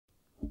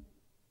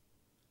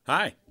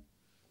Hi.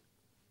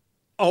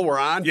 Oh, we're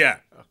on? Yeah.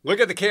 Look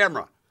at the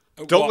camera.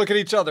 Don't look at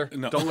each other.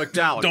 No. Don't look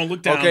down. Don't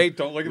look down. Okay?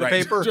 Don't look at the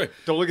Right. paper.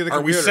 Don't look at the Are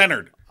we computer.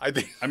 centered?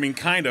 I mean,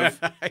 kind of.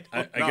 I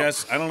know.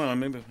 guess. I don't know.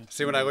 Maybe.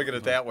 See, when I look at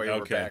it that way, we're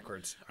Okay.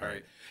 backwards. All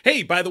right.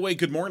 Hey, by the way,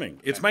 good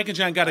morning. It's Mike and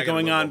John Got It I gotta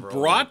Going move On, over a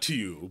brought to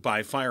you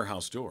by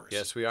Firehouse Doors.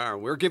 Yes, we are.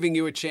 We're giving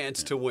you a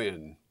chance to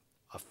win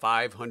a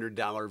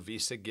 $500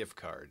 Visa gift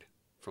card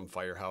from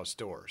Firehouse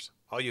Doors.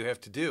 All you have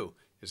to do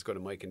is go to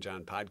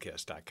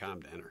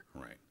mikeandjohnpodcast.com to enter.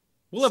 Right.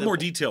 We'll have more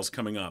Simple. details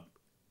coming up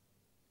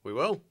We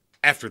will.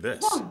 after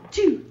this. 1,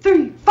 2,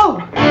 3,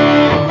 4.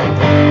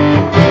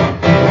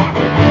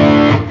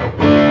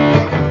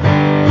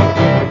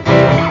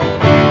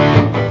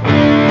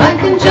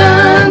 Mike and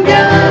John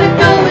got it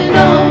going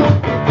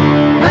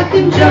on. Mike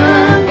and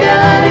John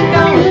got it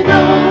going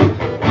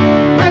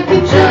on. Mike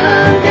and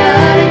John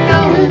got it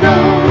going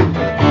on.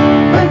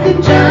 Mike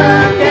and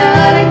John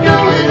got it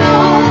going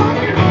on.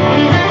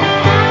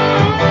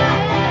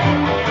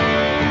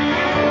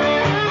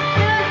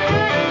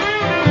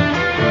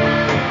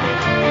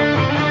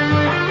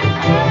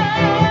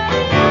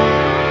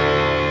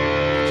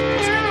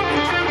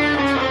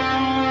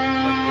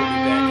 We'll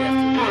be back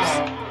after this.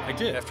 I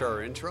did. After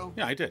our intro?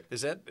 Yeah, I did.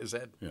 Is that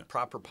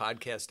proper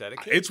podcast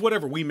etiquette? It's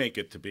whatever we make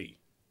it to be.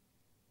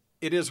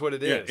 It is what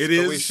it is. Yeah,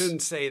 it But we is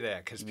shouldn't say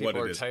that because people What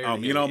are it is. tired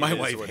of You know, hearing my it is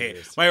wife what it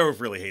is. my wife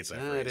really hates that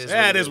Ah, phrase. it is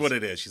Yeah, what it is what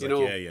it is. She's like,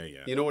 yeah.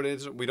 You know what it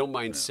is? We don't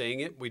mind saying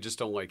it. We just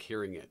don't like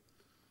hearing it.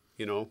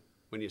 You know,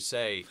 when you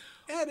say,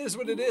 it is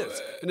what it is.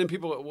 And then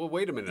people go, well,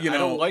 wait a minute. You I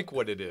know, don't like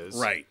what it is.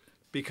 Right.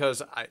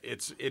 Because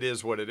it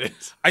is what it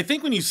is. I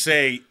think when you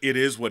say it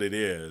is what it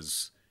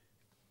is,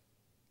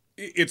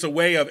 it's a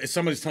way of, if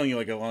somebody's telling you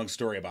like a long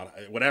story about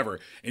whatever,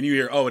 and you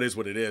hear, oh, it is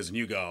what it is, and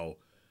you go,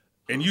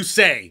 and you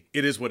say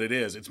it is what it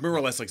is, it's more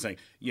or less like saying,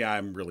 yeah,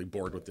 I'm really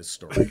bored with this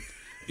story.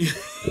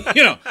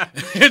 You know,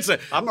 it's a,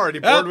 I'm already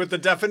bored with the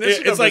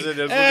definition it's of like, it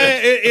is what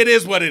it is. it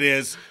is what it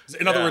is.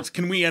 In other Yeah. words,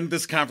 can we end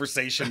this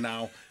conversation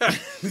now?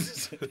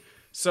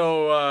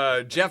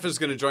 So Jeff is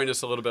going to join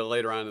us a little bit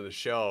later on in the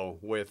show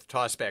with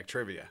Tossback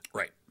Trivia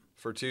Right.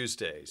 for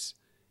Tuesdays.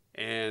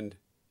 And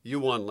you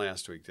won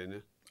last week, didn't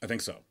you? I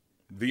think so.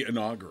 The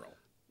inaugural.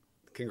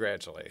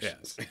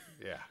 Congratulations. Yes.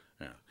 Yeah.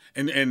 Yeah.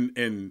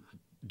 And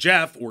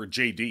Jeff or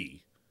JD,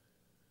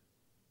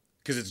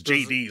 because it's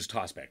JD's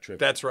Tossback Trivia.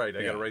 That's right. I got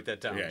to Yeah. write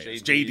that down. Yeah,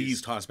 it's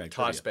JD's Tossback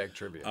Trivia. Tossback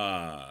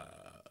Trivia.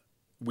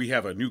 We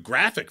have a new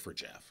graphic for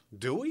Jeff.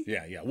 Do we?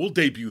 Yeah. We'll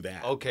debut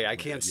that. Okay, I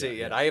can't see it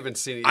yet. I haven't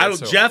seen it yet. I don't,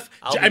 so Jeff,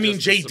 I'll be I mean,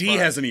 just as JD surprised.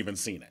 hasn't even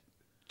seen it.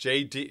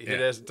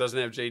 JD, doesn't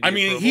have JD. I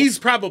mean, approval? he's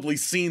probably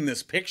seen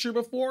this picture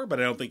before, but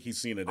I don't think he's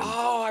seen it.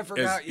 Oh, I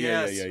forgot.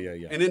 Yeah, Yes.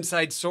 yeah. An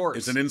inside source.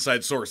 It's an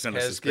inside source. Sent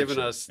us has this given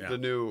picture. us Yeah. the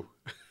new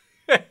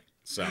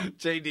So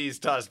JD's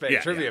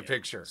Tossback Trivia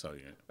picture. So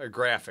yeah. A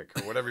graphic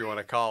or whatever you want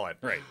to call it.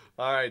 Right.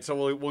 All right.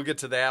 So we'll get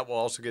to that. We'll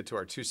also get to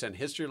our 2-cent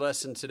history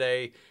lesson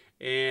today,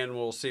 and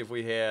we'll see if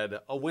we had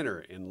a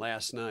winner in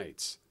last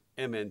night's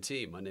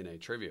MNT Monday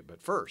Night Trivia.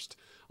 But first,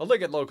 a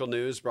look at local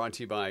news brought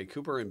to you by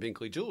Cooper and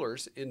Binkley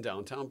Jewelers in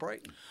downtown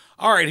Brighton.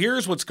 All right,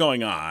 here's what's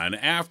going on.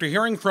 After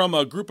hearing from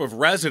a group of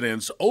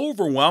residents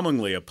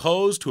overwhelmingly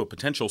opposed to a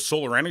potential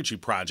solar energy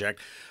project,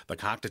 the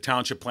Cockta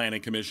Township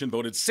Planning Commission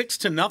voted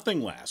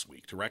 6-0 last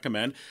week to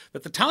recommend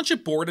that the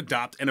Township Board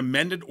adopt an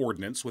amended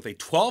ordinance with a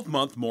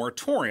 12-month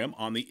moratorium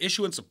on the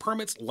issuance of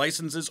permits,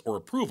 licenses, or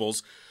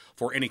approvals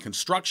for any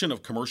construction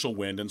of commercial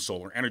wind and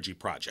solar energy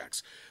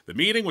projects. The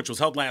meeting, which was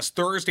held last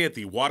Thursday at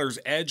the Water's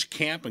Edge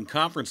Camp and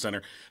Conference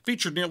Center,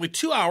 featured nearly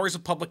 2 hours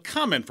of public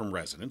comment from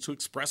residents who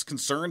expressed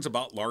concerns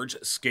about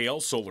large-scale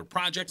solar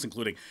projects,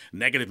 including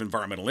negative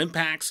environmental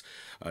impacts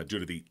due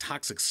to the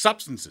toxic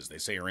substances they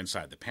say are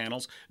inside the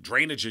panels,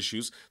 drainage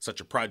issues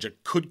such a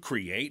project could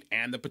create,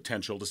 and the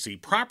potential to see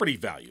property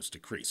values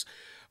decrease.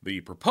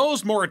 The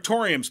proposed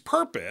moratorium's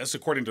purpose,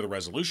 according to the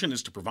resolution,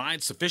 is to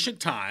provide sufficient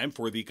time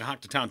for the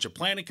Cohocton Township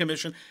Planning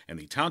Commission and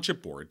the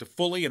Township Board to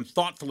fully and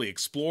thoughtfully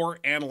explore,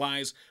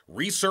 analyze,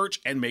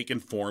 research, and make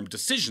informed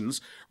decisions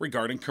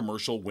regarding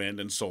commercial wind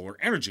and solar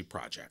energy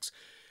projects.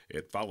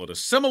 It followed a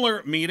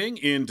similar meeting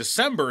in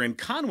December in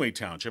Conway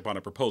Township on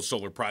a proposed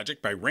solar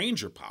project by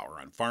Ranger Power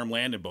on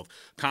farmland in both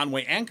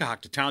Conway and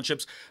Cohocton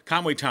Townships.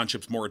 Conway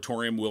Township's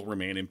moratorium will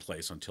remain in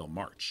place until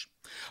March.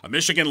 A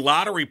Michigan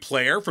lottery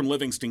player from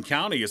Livingston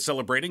County is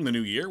celebrating the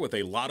new year with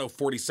a Lotto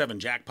 47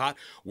 jackpot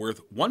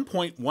worth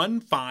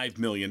 $1.15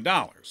 million.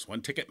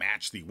 One ticket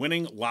matched the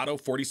winning Lotto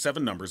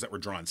 47 numbers that were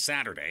drawn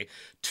Saturday: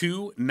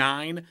 2,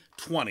 9,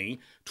 20,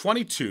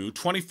 22,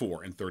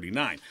 24, and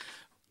 39.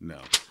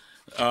 No.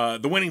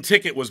 The winning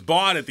ticket was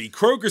bought at the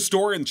Kroger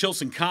store in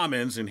Chilson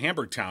Commons in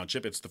Hamburg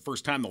Township. It's the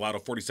first time the Lotto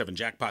 47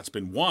 jackpot's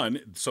been won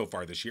so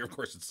far this year. Of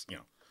course, it's,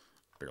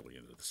 barely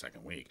into the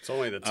second week. It's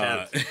only the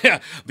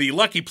 10th. The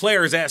lucky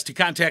player is asked to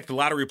contact the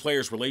Lottery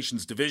Players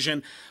Relations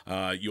Division.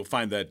 You'll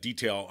find that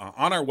detail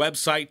on our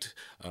website,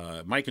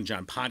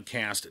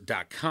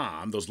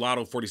 mikeandjohnpodcast.com. Those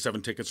Lotto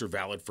 47 tickets are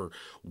valid for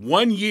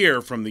 1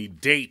 year from the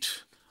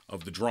date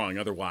of the drawing.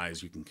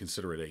 Otherwise, you can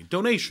consider it a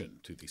donation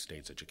to the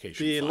state's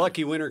education The fund.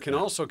 lucky winner can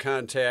also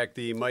contact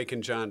the Mike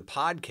and John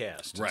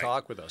podcast to Right.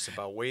 talk with us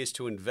about ways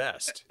to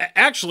invest.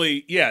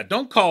 Actually, yeah,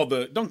 don't call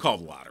the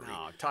lottery.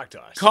 Oh, talk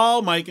to us.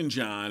 Call Mike and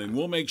John, and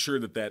we'll make sure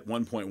that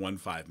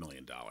 $1.15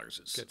 million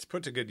is It's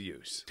put to good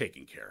use.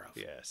 taken care of.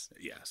 Yes.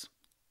 Yes.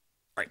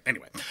 All right,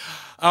 anyway.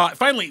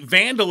 Finally,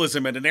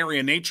 vandalism at an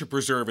area nature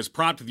preserve has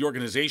prompted the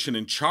organization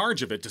in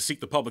charge of it to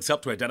seek the public's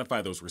help to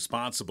identify those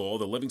responsible.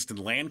 The Livingston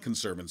Land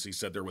Conservancy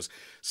said there was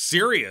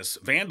serious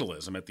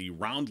vandalism at the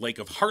Round Lake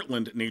of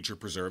Heartland Nature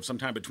Preserve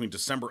sometime between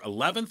December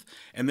 11th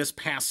and this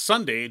past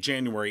Sunday,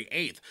 January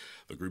 8th.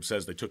 The group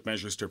says they took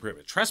measures to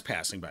prohibit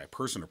trespassing by a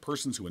person or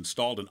persons who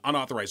installed an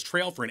unauthorized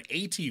trail for an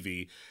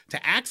ATV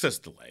to access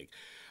the lake.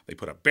 They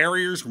put up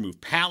barriers,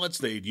 removed pallets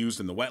they'd used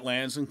in the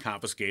wetlands, and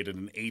confiscated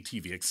an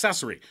ATV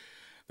accessory.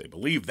 They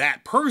believe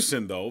that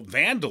person, though,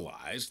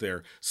 vandalized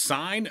their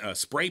sign,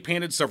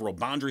 spray-painted several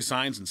boundary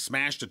signs, and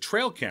smashed a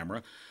trail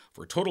camera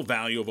for a total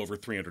value of over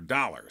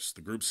 $300.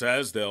 The group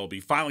says they'll be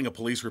filing a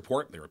police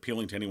report. They're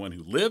appealing to anyone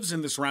who lives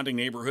in the surrounding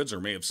neighborhoods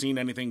or may have seen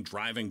anything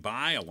driving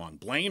by along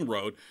Blaine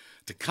Road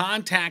to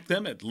contact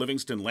them at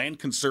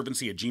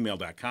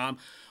livingstonlandconservancy@gmail.com,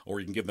 or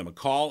you can give them a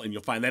call, and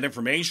you'll find that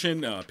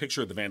information, a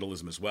picture of the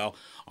vandalism as well,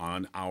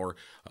 on our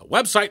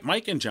website,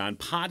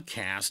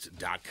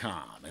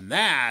 mikeandjohnpodcast.com. And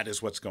that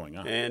is what's going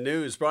on. And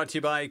news brought to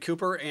you by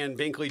Cooper and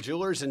Binkley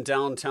Jewelers in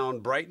downtown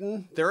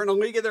Brighton. They're in a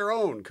league of their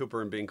own,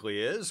 Cooper and Binkley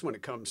is, when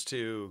it comes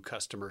to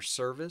customer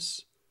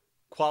service,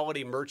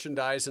 quality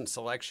merchandise and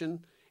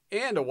selection,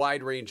 and a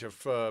wide range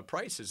of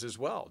prices as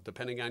well,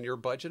 depending on your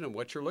budget and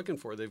what you're looking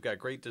for. They've got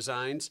great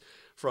designs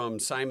from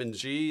Simon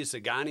G,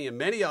 Zagani, and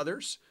many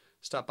others.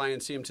 Stop by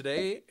and see them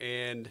today,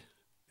 and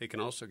they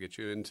can also get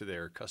you into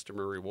their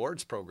customer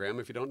rewards program.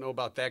 If you don't know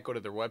about that, go to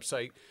their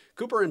website,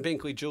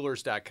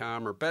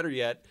 cooperandbinkleyjewelers.com, or better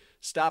yet,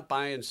 stop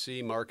by and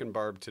see Mark and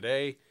Barb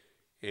today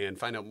and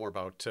find out more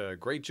about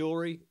great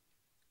jewelry,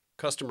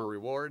 customer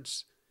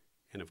rewards,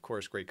 and of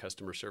course, great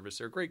customer service.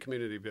 They're a great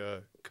community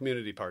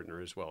partner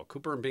as well.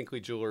 Cooper and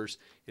Binkley Jewelers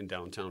in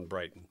downtown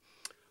Brighton.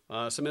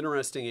 Some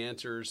interesting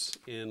answers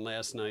in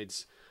last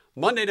night's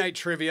Monday Night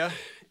Trivia.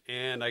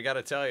 And I got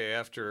to tell you,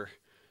 after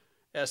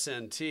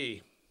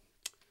SNT,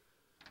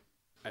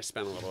 I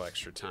spent a little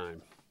extra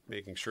time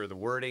making sure the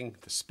wording,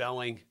 the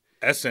spelling.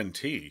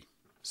 SNT?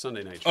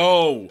 Sunday Night Trivia.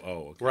 Oh,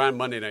 okay. We're on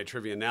Monday Night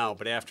Trivia now,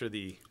 but after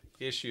the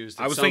issues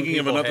that I was some thinking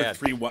of people another had.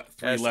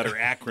 three-letter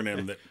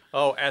acronym that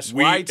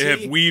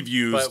SYT? we've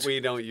used. But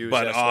we don't use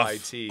but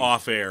SYT.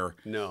 Off air.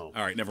 No.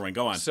 All right, never mind.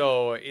 Go on.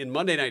 So in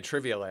Monday Night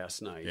Trivia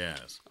last night,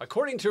 Yes.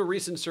 according to a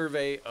recent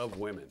survey of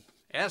women,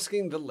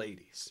 asking the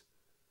ladies,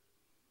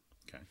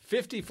 Okay.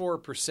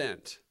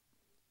 54%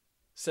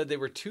 said they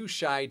were too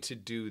shy to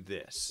do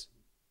this.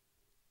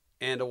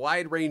 And a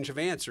wide range of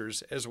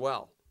answers as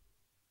well.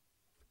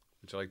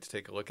 Would you like to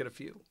take a look at a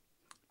few?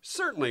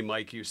 Certainly,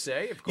 Mike, you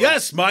say. Of course.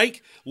 Yes,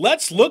 Mike.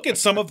 Let's look at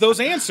some of those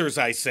answers,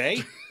 I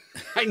say.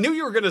 I knew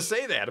you were going to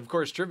say that. Of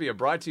course, trivia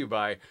brought to you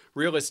by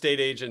real estate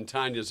agent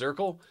Tanya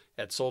Zirkle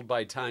at Sold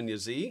by Tanya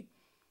Z.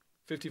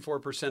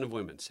 54% of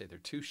women say they're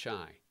too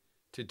shy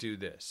to do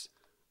this.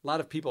 A lot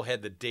of people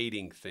had the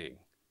dating thing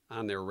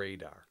on their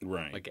radar.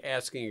 Right. Like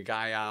asking a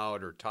guy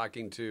out or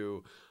talking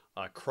to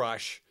a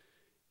crush.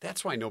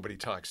 That's why nobody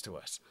talks to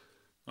us.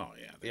 Oh,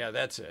 yeah. Yeah,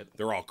 that's it.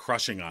 They're all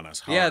crushing on us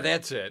hard. Yeah,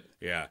 that's it.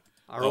 Yeah.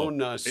 Our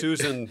own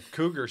Susan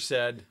Cougar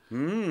said,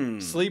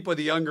 sleep with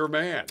a younger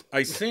man.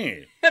 I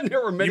see. And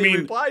there were many You mean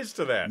replies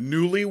to that.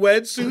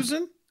 Newlywed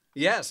Susan?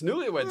 Yes,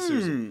 newlywed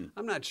Susan.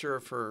 I'm not sure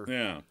if her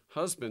Yeah.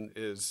 husband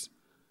is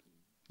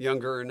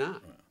younger or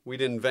not. We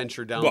didn't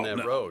venture down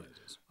that road.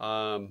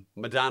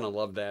 Madonna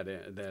loved that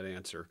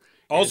answer.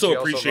 Also and she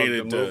appreciated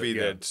loved the movie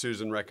yeah. that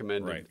Susan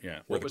recommended. Right, yeah.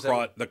 What was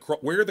that?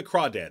 Where the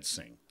crawdads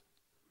sing.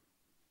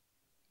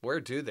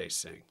 Where do they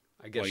sing?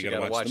 I guess Well, you you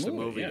gotta got to watch watch the the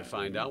movie movie, to yeah.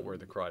 find out where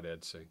the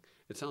crawdads sing.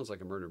 It sounds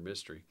like a murder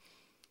mystery.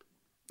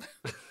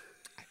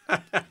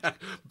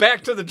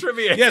 Back to the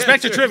trivia. Yes,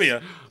 back to answers.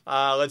 trivia.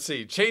 Let's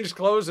see. Change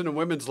clothes in a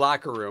women's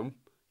locker room.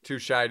 Too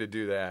shy to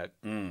do that.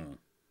 You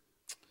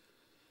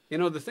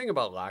know, the thing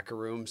about locker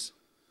rooms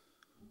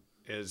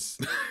is...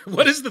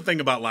 What is the thing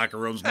about locker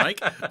rooms, Mike?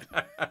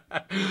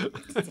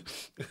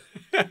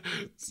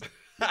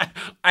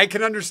 I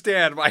can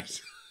understand why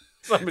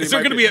somebody Is there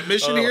might going to be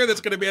admission here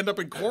that's going to end up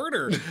in court?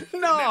 Or?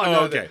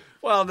 No. Okay.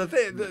 Well, the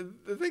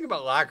thing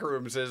about locker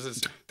rooms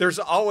is there's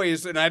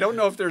always, and I don't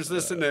know if there's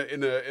this in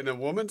a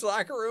woman's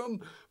locker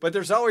room, but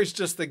there's always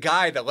just the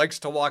guy that likes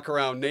to walk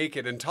around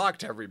naked and talk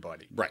to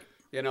everybody. Right.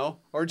 You know,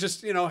 or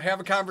just, you know, have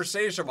a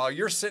conversation while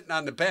you're sitting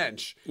on the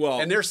bench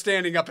and they're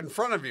standing up in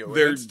front of you. And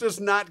it's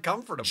just not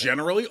comfortable.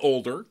 Generally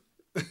older.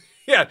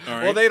 Yeah.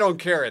 Right. Well, they don't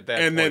care at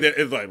that And point.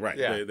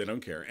 they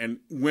don't care. And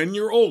when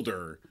you're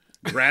older,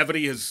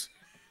 gravity has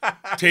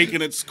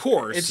taken its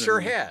course. It sure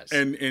has.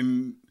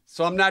 And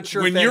so I'm not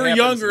sure when if that you're happens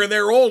younger and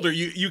they're older,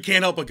 you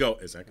can't help but go,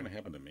 is that going to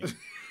happen to me?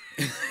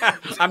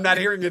 I'm not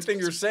hearing a thing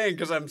you're saying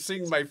because I'm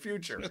seeing my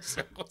future.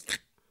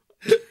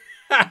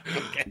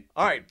 Okay.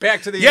 All right,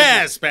 back to the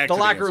Yes, answer. back the to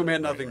the locker room answer.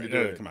 had Right, nothing right. to do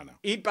with it. Come on now.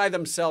 Eat by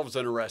themselves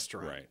in a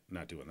restaurant. Right.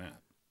 Not doing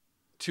that.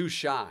 Too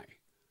shy.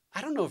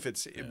 I don't know if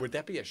would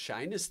that be a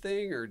shyness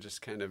thing or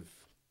just kind of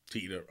To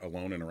eat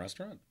alone in a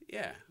restaurant?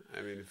 yeah.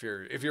 I mean, if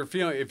you're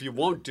feeling if you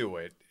won't do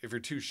it, if you're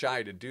too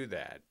shy to do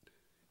that,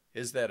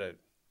 is that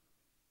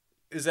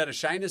a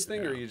shyness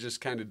thing or you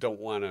just kind of don't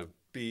want to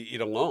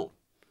eat alone?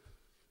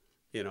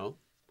 You know?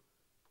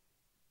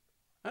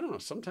 I don't know.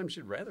 Sometimes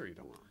you'd rather eat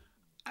alone.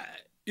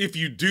 If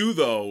you do,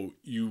 though,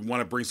 you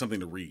want to bring something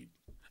to read.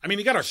 I mean,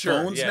 you got our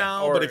phones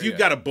now, Or, but if you've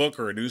got a book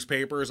or a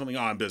newspaper or something,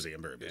 I'm busy.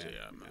 I'm very busy.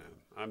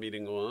 I'm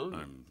eating alone.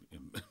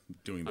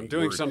 I'm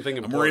doing something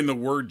I'm important. wearing the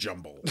word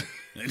jumble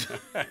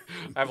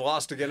I've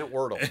lost again at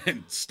Wordle.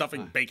 and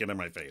stuffing bacon in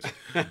my face.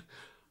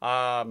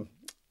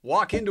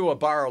 Walk into a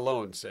bar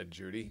alone, said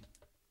Judy.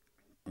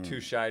 Too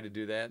shy to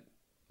do that?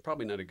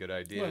 Probably not a good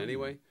idea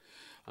anyway.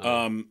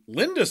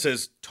 Linda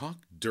says, talk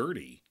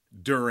dirty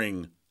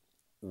during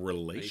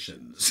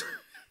relations.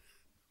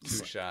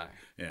 Too shy.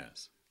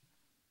 Yes.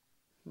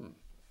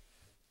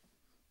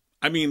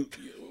 I mean,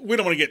 we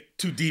don't want to get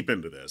too deep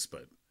into this,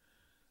 but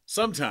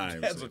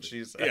sometimes. That's what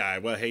she said. Yeah,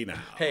 well, hey now.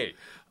 Hey,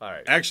 all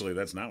right. Actually,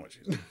 that's not what she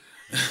said.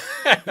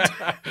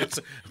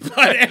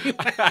 But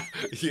anyway.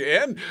 You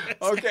in?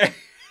 Okay.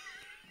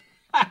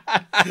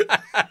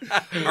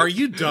 Are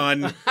you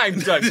done? I'm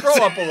done. Grow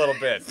up a little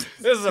bit.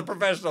 This is a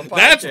professional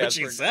podcast. That's what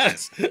she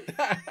says.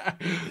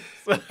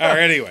 All right,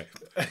 anyway.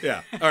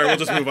 Yeah. All right, we'll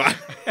just move on.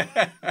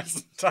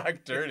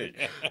 Talk dirty.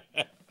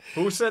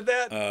 Who said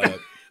that?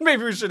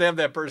 Maybe we should have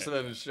that person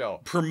on the show.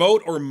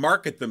 Promote or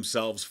market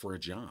themselves for a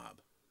job.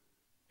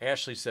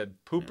 Ashley said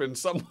poop in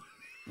someone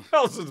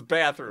else's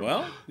bathroom.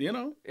 Well, you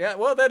know. Yeah,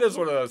 well, that is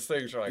one of those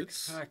things where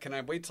can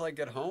I wait till I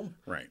get home?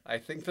 Right. I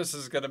think this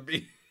is going to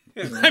be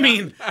I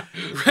mean,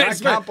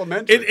 not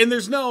complimentary. And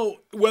there's no,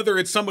 whether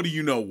it's somebody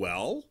you know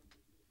well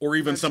or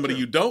even somebody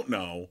you don't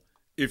know,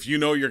 if you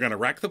know you're going to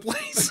wreck the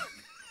place.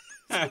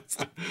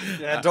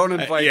 Yeah, don't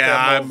invite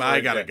them over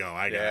I gotta again. go.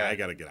 I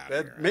gotta get out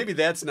of here. Maybe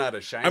that's not a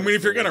shyness. I mean,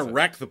 if you're thing, gonna that's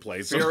wreck the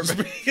place, so to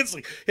speak, it's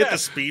like hit the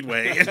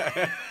speedway.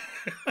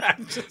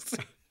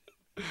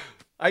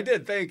 I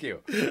did. Thank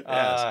you.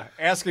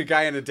 Ask a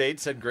guy on a date,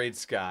 said Great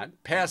Scott.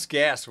 Pass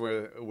gas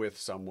with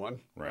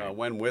someone. Right.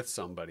 When with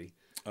somebody.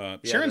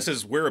 Sharon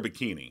says wear a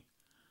bikini.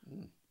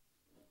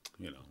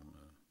 You know,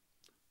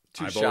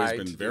 I've always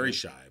been very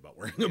shy about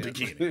wearing a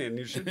bikini, And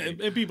you should be.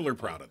 and people are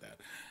proud of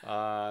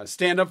that.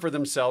 Stand up for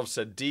themselves,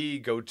 said D.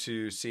 Go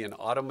to see an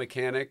auto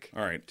mechanic.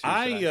 All right,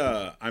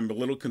 I'm a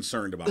little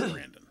concerned about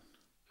Brandon.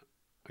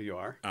 You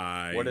are?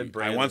 What did I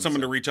Brandon want someone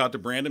say? to reach out to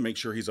Brandon, make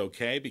sure he's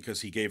okay, because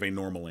he gave a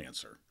normal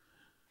answer.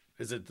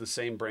 Is it the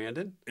same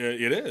Brandon?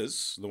 It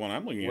is the one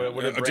I'm looking at.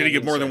 What did Did he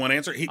give Brandon more than say? one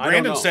answer? I don't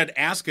Brandon know. said,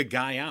 "Ask a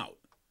guy out."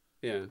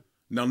 Yeah.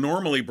 Now,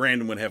 normally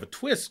Brandon would have a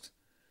twist,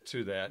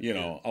 To that. you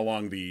know,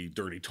 along the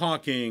dirty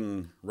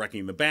talking,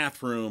 wrecking the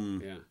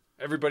bathroom. Yeah.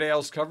 Everybody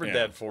else covered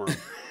that for him.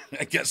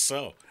 I guess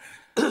so.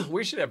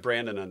 We should have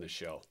Brandon on the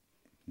show.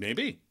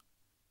 Maybe.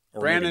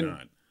 Or Brandon, maybe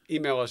not.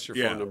 email us your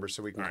Yeah. phone number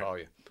so we can All right. call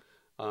you.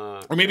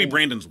 Or maybe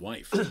Brandon's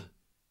wife.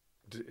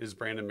 Is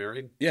Brandon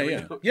married? Yeah, Do we yeah.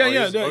 know? Yeah, Oh, yeah,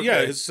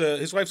 he's- yeah. okay.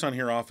 His wife's on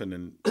here often,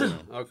 and you know,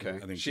 Okay. I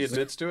think She she's-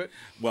 admits to it?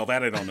 Well,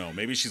 that I don't know.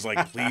 Maybe she's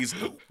like, please,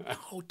 no,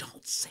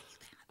 don't say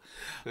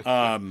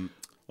that.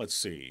 Let's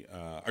see.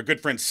 Our good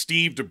friend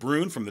Steve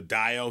DeBrune from the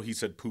Dio, he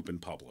said poop in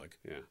public.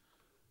 Yeah.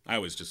 I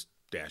always just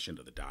dash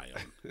into the Dio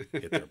and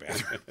hit their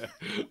bathroom.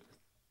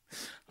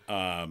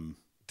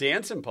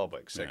 Dance in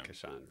public, said Yeah.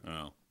 Kashan.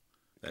 Oh,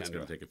 that's Kind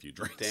going of to take a few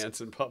drinks.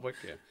 Dance in public?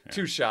 Yeah.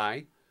 Too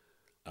shy?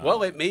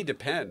 Well, it may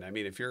depend. I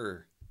mean, if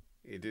you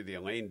do the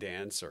Elaine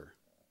dance or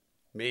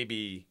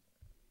maybe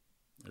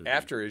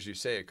after, as you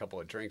say, a couple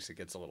of drinks, it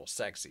gets a little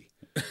sexy.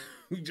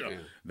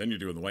 Then you're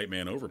doing the white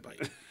man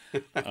overbite.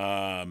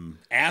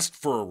 Ask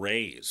for a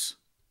raise.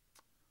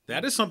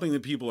 That is something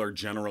that people are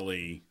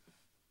generally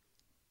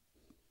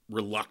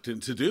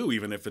reluctant to do,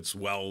 even if it's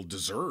well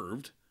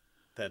deserved.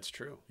 That's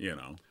true. You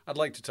know, I'd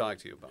like to talk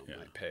to you about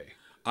my pay.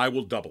 I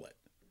will double it.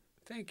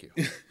 Thank you.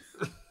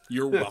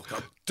 You're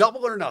welcome.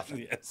 Double or nothing?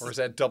 Yes. Or is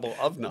that double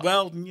of nothing?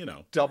 Well, you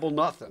know, double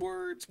nothing.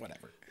 words,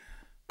 whatever.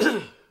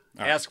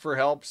 Ask for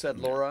help, said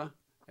Laura.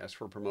 Ask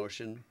for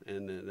promotion,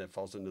 and that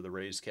falls into the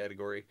raise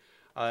category.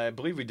 I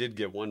believe we did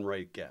get one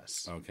right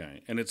guess.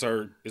 Okay, and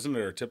isn't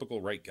it our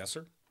typical right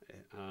guesser?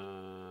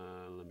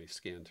 Let me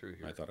scan through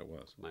here. I thought it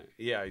was.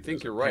 I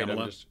think you're right.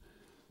 Pamela?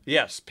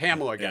 Yes,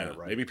 Pamela got it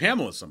right. Maybe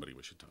Pamela's somebody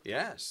we should talk to.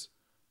 Yes.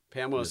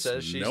 Pamela Miss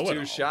says she's Know-It-All.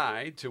 too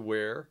shy to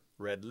wear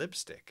red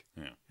lipstick.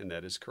 Yeah. And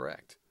that is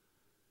correct.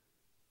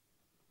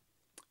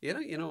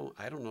 You know,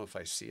 I don't know if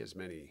I see as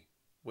many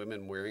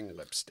women wearing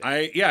lipstick.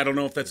 I don't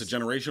know if that's a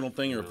generational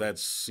thing or if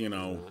that's, you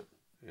know.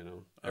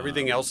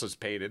 Everything else is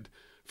painted.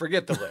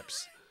 Forget the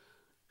lips.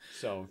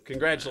 So,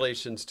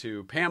 congratulations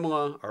to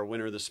Pamela, our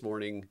winner this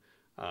morning.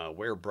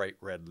 Wear bright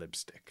red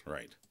lipstick.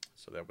 Right.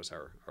 So that was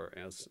our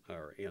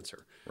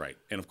answer. Right.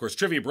 And of course,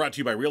 trivia brought to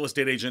you by real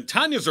estate agent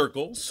Tanya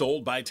Zirkle,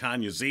 sold by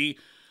Tanya Z.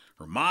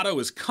 Her motto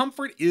is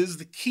 "Comfort is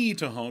the key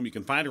to home." You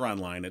can find her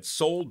online at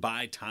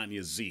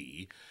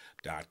soldbytanyaz.com.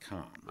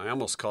 I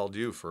almost called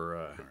you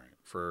for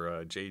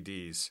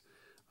JD's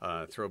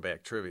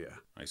throwback trivia,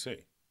 I see.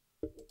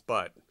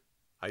 but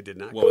I did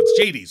not. Well, it's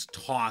JD's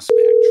tossback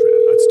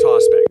trivia. It's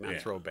tossback, not Yeah.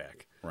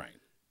 throwback. Right.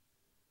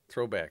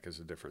 Throwback is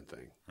a different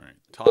thing. Right.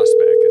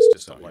 Tossback is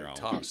just So a you're light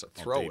all- toss. A all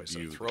throw is a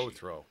debuted.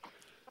 throw.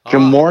 Good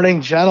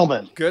morning,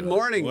 gentlemen. Good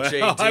morning, Well,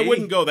 JD. I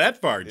wouldn't go that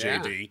far,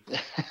 Yeah. JD.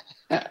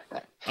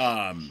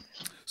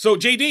 So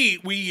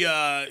JD,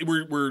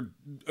 we're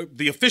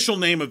the official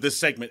name of this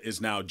segment is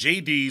now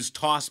JD's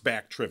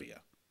Tossback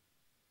Trivia.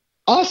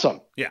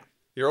 Awesome. Yeah.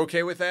 You're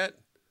okay with that?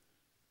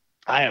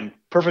 I am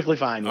perfectly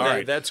fine with All it.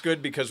 right. That's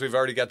good because we've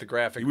already got the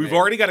graphic. We've made.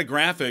 already got a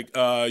graphic.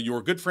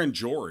 Your good friend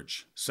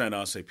George sent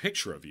us a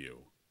picture of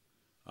you.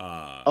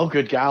 Oh,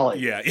 good golly.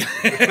 Yeah.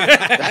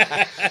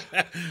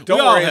 Don't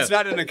We all worry, have- it's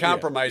not in a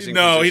compromising.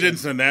 No, he position. didn't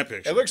send that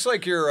picture. It looks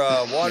like your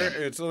water.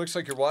 It looks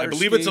like your water. I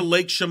believe it's a skiing.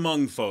 Lake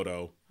Chemung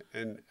photo.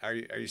 And are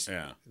you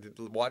Yeah.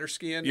 water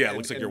skiing? Yeah, it And-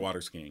 looks like and- you're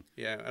water skiing.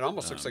 Yeah, it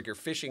almost looks like you're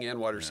fishing and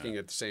water skiing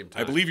at the same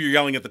time. I believe you're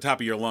yelling at the top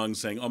of your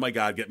lungs saying, "Oh my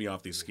God, get me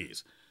off these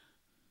skis."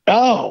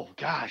 Oh,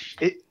 gosh.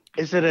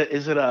 Is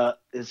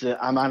it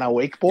I'm on a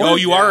wakeboard? Oh,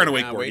 you are on a Yeah,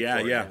 wakeboard. Yeah,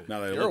 wakeboard, yeah. yeah. Now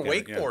that I You're a look at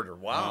it, yeah. wakeboarder.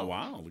 Wow. Oh,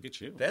 wow. Look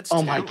at you. That's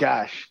Oh, my talent.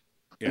 gosh.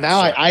 Yeah,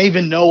 Now so- I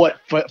even know what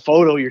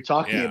photo you're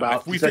talking Yeah,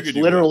 about. we 'Cause that's figured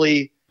you would.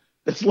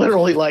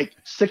 literally like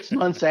 6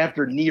 months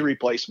after knee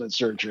replacement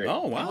surgery.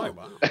 Oh, wow. Oh,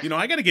 wow. You know,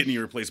 I got to get knee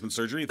replacement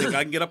surgery. You think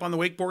I can get up on the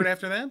wakeboard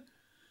after that?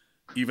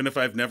 Even if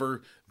I've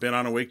never been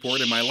on a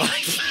wakeboard in my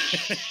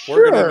life.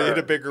 We're gonna Sure. need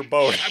a bigger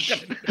boat.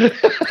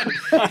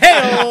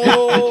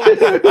 Hey-o!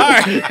 All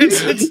right.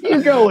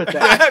 You go with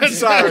that. I'm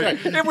sorry,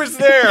 it was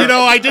there. You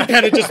know, I did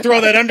kind of just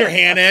throw that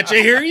underhand at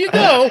you. Here you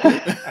go.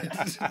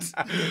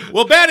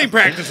 Well, batting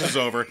practice is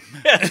over.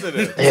 Yes, it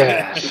is.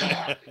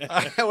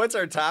 Yeah. What's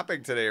our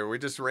topic today? Or we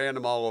just ran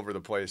them all over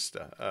the place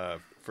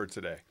for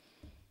today.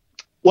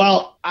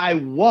 Well, I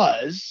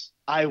was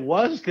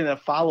going to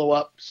follow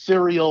up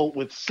cereal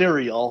with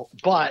cereal,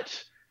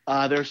 but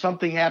there's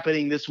something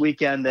happening this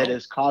weekend that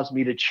has caused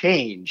me to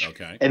change.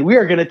 Okay. And we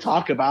are going to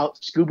talk about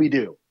Scooby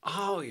Doo.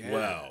 Oh yeah.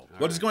 Wow. All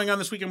What is right. going on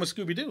this weekend with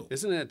Scooby Doo?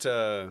 Isn't it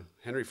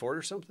Henry Ford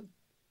or something?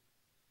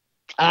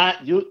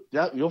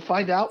 You'll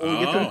find out when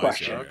we get to the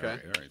question. All right,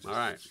 Okay. all right. All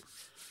right.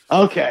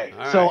 Okay,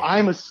 All so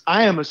right.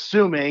 I am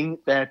assuming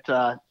that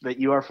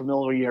you are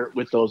familiar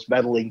with those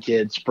meddling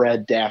kids: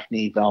 Fred,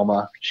 Daphne,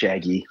 Velma,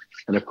 Shaggy,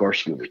 and of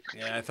course Scooby.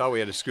 Yeah, I thought we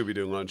had a Scooby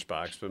Doo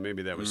lunchbox, but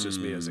maybe that was just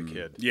me as a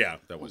kid. Yeah,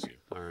 that was you.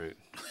 All right.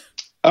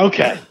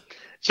 Okay,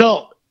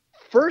 so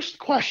first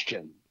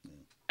question,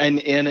 and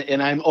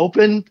I'm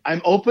open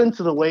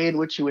to the way in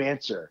which you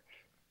answer.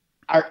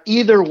 Are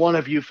either one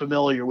of you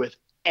familiar with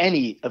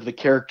any of the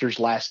characters'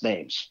 last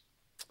names?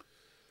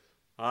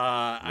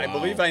 I Wow.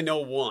 believe I know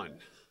one.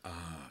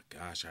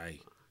 Gosh,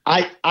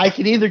 I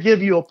can either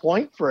give you a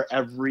point for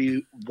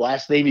every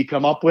last name you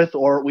come up with,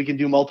 or we can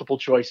do multiple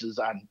choices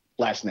on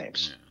last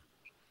names.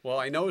 Well,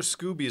 I know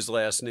Scooby's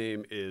last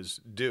name is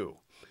Doo.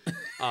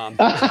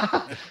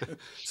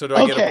 So do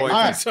I get a Okay, point? all for-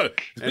 right. So,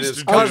 And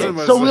his Mr. cousin Jones.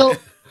 was So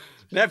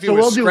nephew so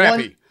was we'll do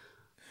Scrappy.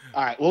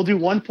 all right, we'll do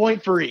 1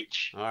 point for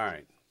each. All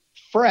right.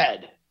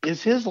 Fred,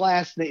 is his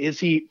last name, is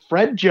he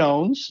Fred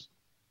Jones,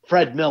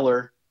 Fred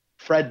Miller,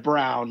 Fred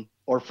Brown,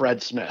 or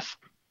Fred Smith?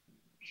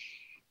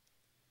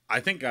 I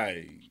think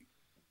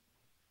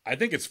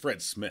it's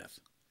Fred Smith.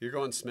 You're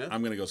going Smith?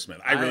 I'm going to go Smith.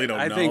 I really don't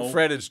know. I think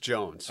Fred is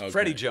Jones. Okay.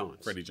 Freddie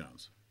Jones. Freddie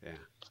Jones. Yeah.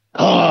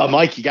 Oh,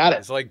 Mike, you got it.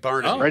 It's like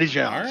Barnaby. Freddie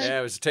Jones. all right. Yeah,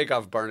 it was a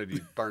takeoff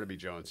Barnaby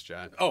Jones,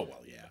 John. Oh,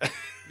 well, yeah.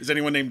 Is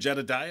anyone named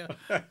Jedediah?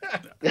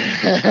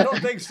 I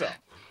don't think so.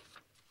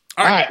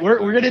 All right, we're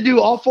going to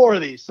do all four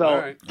of these. So All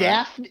right.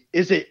 Daphne,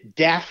 is it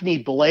Daphne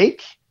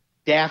Blake,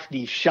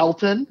 Daphne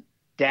Shelton,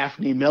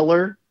 Daphne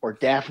Miller, or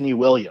Daphne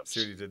Williams?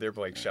 See what you did there,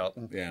 Blake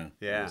Shelton? Yeah.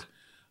 Yeah.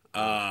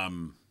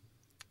 Daphne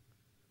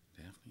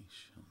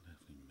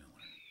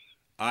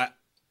Miller.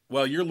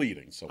 Well, you're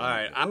leading. So All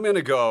right, I'm going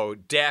to go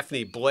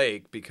Daphne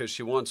Blake because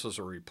she once was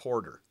a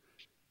reporter.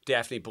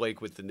 Daphne Blake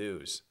with the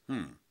news.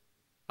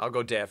 I'll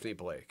go Daphne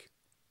Blake.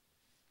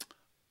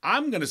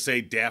 I'm going to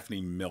say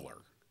Daphne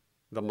Miller.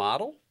 The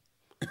model?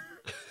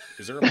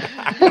 Is there a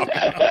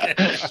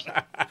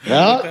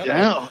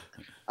No.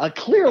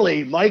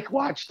 Clearly, Mike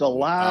watched a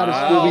lot of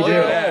Scooby Doo.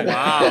 yeah.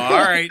 Wow.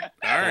 All right.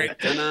 All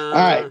right. All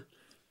right.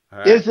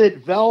 right. Is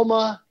it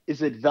Velma?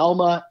 Is it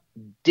Velma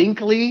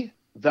Dinkley,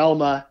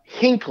 Velma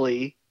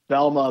Hinkley,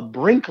 Velma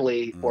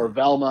Brinkley, or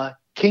Velma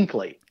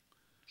Kinkley?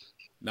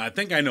 Now, I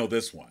think I know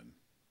this one,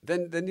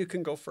 Then you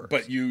can go first.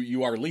 but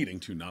you are leading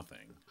 2-0.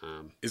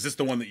 Um, Is this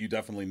the one that you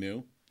definitely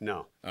knew?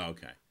 no. Oh,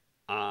 okay.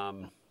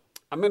 I'm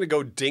going to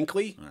go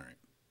Dinkley All right.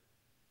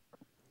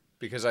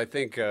 because I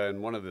think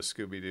in one of the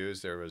Scooby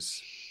Doo's there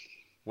was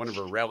one of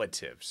her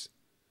relatives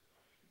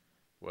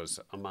was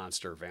a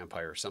monster,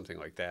 vampire, or something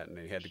like that, and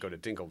they had to go to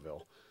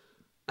Dinkleville.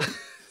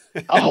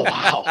 Oh,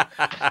 wow.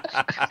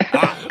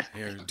 Wow.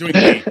 You're doing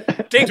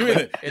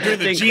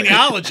the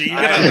genealogy. You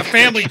got a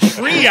family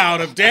tree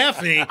out of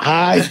Daphne.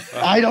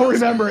 I don't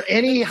remember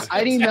any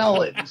Heidi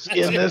Mellons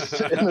in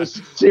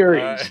this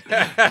series.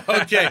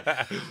 Okay.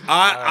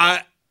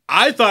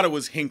 I thought it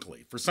was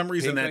Hinckley. For some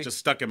reason, Hinckley? that just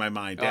stuck in my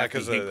mind.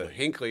 Because Daphne of the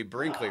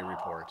Hinckley-Brinkley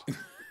report.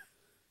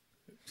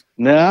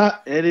 No,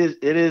 it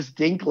is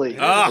Dinkley.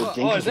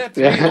 Is that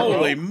three?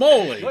 Holy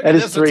moly. That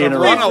is three in a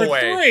row.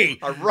 Runaway.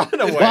 A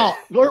runaway. Well,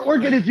 we're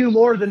going to do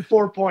more than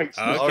 4 points.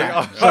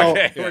 Okay. So-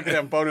 Okay. We're gonna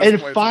have bonus And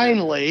points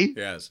finally,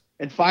 Yes.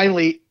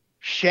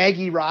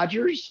 Shaggy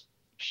Rogers,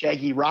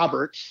 Shaggy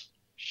Roberts,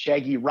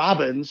 Shaggy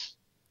Robbins,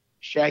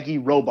 Shaggy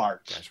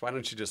Robarts. Gosh, why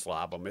don't you just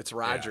lob them? It's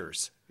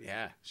Rogers.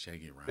 Yeah.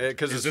 Shaggy Rogers.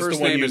 Because his this first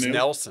the one name you is knew?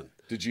 Nelson.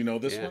 Did you know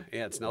this Yeah, one?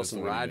 yeah, it's Nelson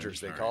the one you knew.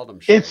 Rogers. They All right. called him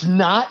Shaggy. It's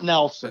not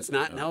Nelson. It's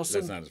not No, Nelson?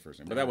 That's not his first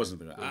name, but that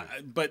wasn't the.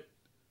 But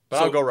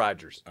I'll go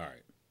Rogers. All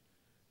right.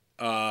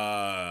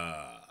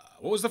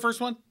 What was the first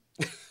one?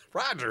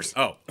 Rogers.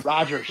 Oh,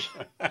 Rogers.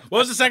 what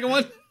was the second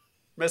one?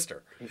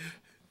 Mister.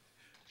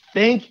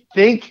 Think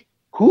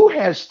who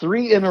has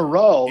 3 in a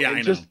row Yeah, and I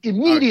know. just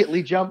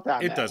immediately jumped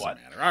on It that doesn't one.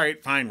 matter. All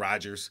right, fine,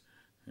 Rogers.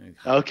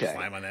 Okay.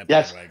 Climb on that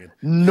Yes. bandwagon.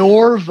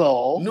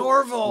 Norville.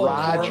 Norville.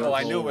 Rogers.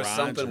 I knew it was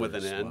something with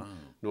an Rogers, N. wow.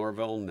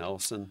 Norville,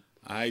 Nelson.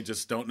 I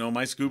just don't know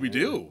my Scooby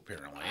Doo.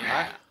 Apparently,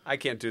 I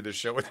can't do this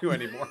show with you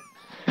anymore.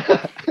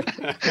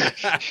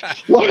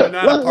 Well, I'm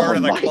not a part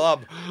of the Mike,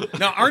 club.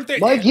 now aren't they?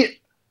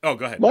 Oh,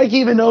 go ahead. Mike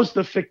even knows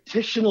the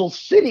fictional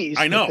cities.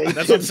 I know. that they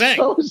That's what I'm have saying.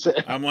 chosen.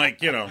 I'm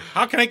like,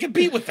 how can I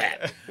compete with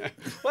that?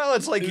 Well,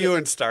 it's like you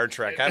in Star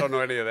Trek. I don't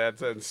know any of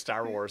that. In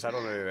Star Wars, I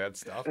don't know any of that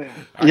stuff.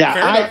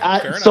 Yeah,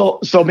 fair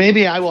so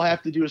maybe I will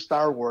have to do a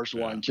Star Wars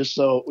one just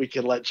so we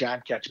can let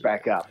John catch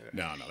back up.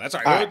 No, that's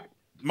all right.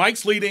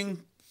 Mike's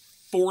leading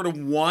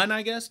 4-1,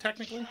 I guess,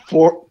 technically.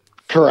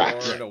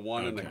 Correct.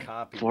 4-1 in the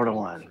copy.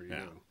 4-1. for you.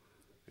 Yeah.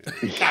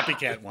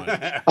 Copycat one. All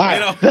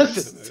right,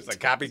 It's a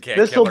copycat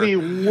this will killer.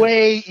 be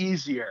way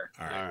easier.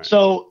 All right.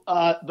 So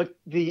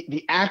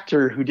the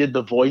actor who did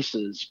the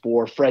voices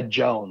for Fred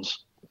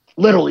Jones,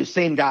 literally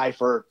same guy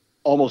for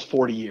almost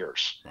 40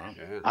 years. Wow.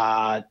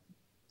 Yeah.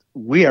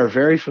 We are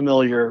very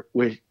familiar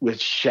with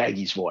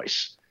Shaggy's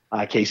voice,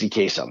 Casey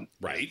Kasem.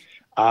 Right.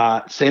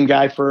 Same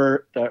guy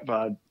for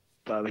the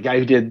guy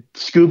who did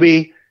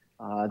Scooby.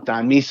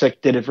 Don Misick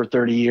did it for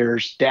 30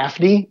 years.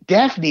 Daphne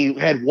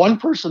had one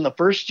person the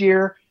first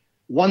year,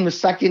 one the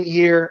second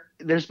year.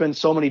 There's been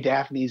so many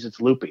Daphnes, it's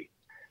loopy.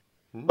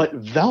 But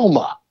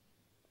Velma,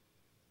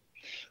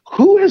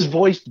 who has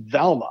voiced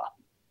Velma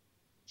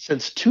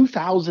since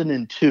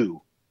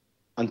 2002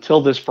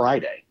 until this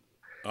Friday?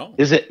 Oh.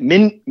 Is it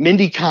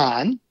Mindy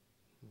Kahn,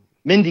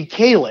 Mindy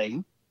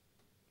Kaling,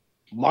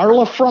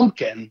 Marla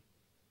Frumpkin,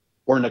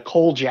 or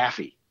Nicole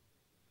Jaffe?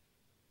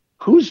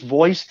 Who's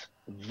voiced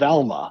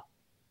Velma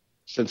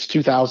since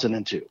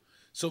 2002?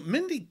 So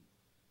Mindy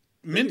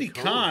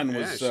Kahn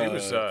was, she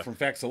was from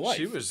Facts of Life.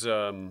 She was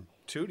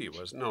Tootie,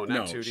 was not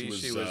Tootie.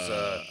 She was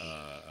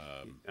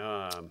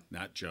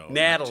not Joe.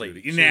 Natalie. Not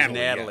Tootie. She was Natalie.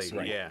 Natalie. Yes,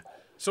 right. Yeah.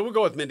 So we'll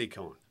go with Mindy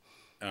Cohn.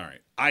 All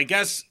right. I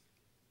guess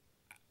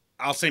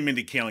I'll say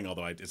Mindy Kaling,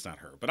 although it's not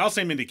her. But I'll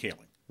say Mindy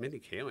Kaling. Mindy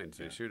Kaling,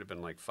 she would have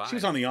been like 5. She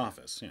was on The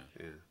Office.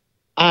 Yeah.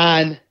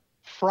 On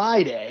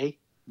Friday,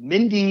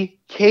 Mindy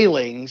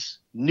Kaling's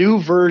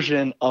new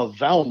version of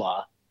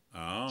Velma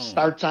Oh.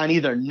 starts on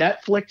either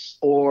Netflix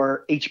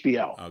or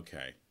HBO.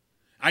 Okay.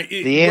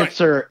 The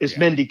answer is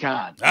Mindy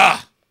Kahn.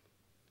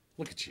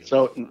 Look at you.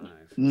 So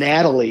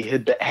Natalie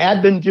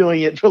had been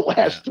doing it for the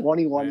last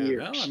 21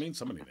 years. Well, I mean,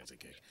 somebody needs a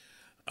cake.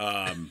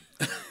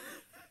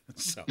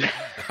 So,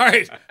 all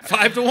right,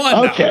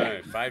 5-1. Okay. Now. All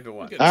right,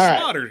 5-1. Getting All right.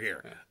 slaughtered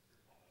here.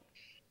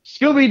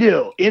 Scooby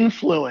Doo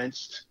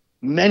influenced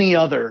many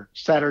other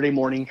Saturday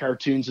morning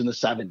cartoons in the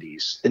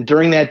 70s. And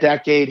during that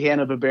decade,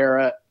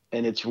 Hanna-Barbera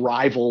and its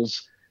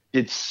rivals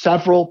did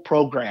several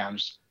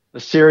programs, a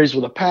series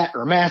with a pet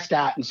or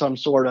mascot and some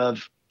sort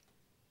of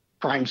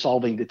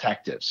crime-solving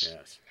detectives.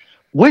 Yes.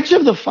 Which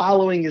of the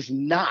following is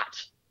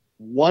not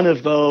one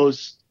of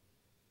those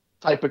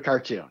type of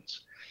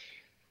cartoons?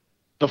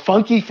 The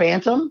Funky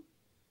Phantom,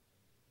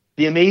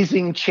 The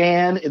Amazing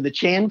Chan and the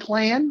Chan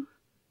Clan,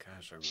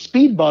 Gosh, I remember.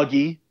 Speed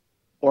Buggy,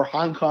 or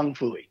Hong Kong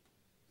Phooey?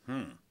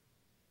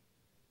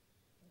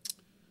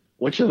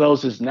 Which of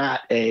those is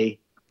not a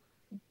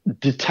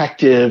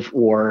detective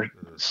or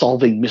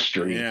solving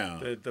mystery?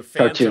 Yeah. The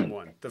Phantom Cartoon.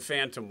 one. The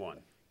Phantom one.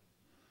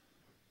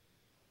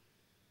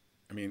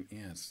 I mean,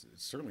 yeah, it's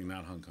certainly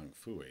not Hong Kong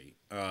Phooey.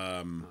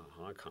 Hong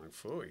Kong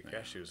Phooey.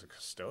 Gosh, she was a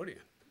custodian.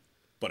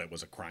 But it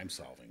was a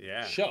crime-solving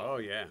Yeah. show. Oh,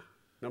 yeah.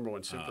 Number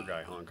one super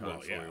guy, Hong Kong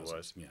Well, yeah, Phooey it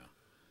was. Yeah.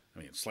 I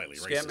mean, it's slightly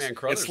Scatman racist.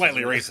 Crothers It's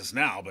slightly was racist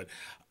now, but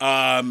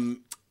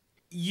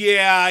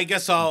yeah, I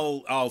guess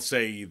I'll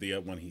say the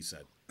one he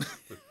said.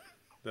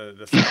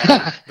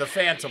 The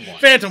Phantom one.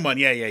 Phantom one.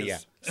 Yeah.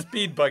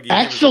 Speed Buggy.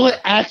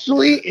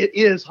 Actually, it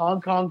is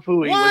Hong Kong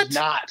Phooey. What?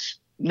 Was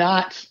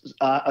not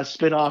a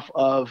spinoff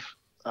of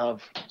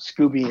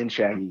Scooby and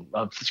Shaggy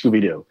of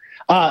Scooby Doo.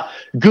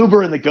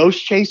 Goober and the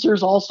Ghost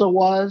Chasers also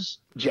was.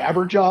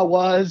 Jabberjaw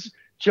was,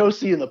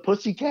 Josie and the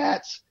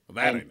Pussycats, Well,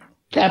 that I and know.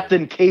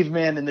 Captain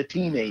Caveman and the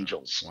Teen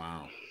Angels.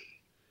 Wow.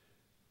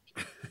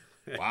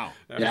 Wow.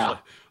 Yeah.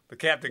 The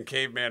Captain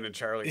Caveman and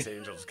Charlie's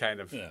Angels kind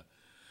of. Yeah.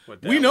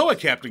 What that We know was. a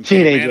Captain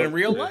Teen Caveman Angel. in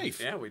real life.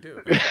 Yeah, we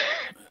do.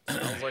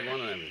 Sounds like one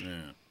of them.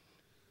 Yeah.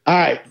 All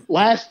right,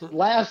 last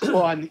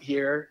one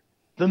here.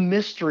 The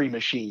Mystery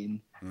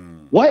Machine.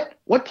 Hmm. What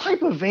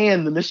type of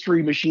van, the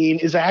Mystery Machine,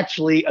 is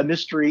actually a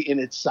mystery in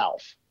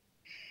itself?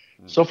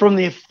 So from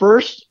the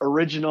first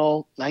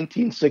original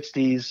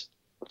 1960s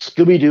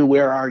Scooby-Doo,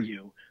 Where Are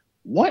You?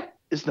 What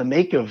is the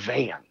make of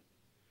van?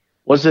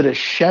 Was it a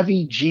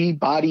Chevy G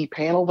body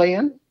panel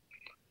van,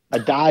 a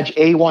Dodge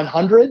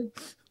A100,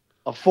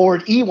 a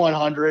Ford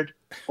E100,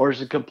 or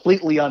is it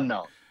completely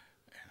unknown?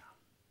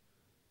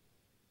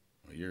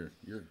 Well,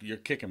 you're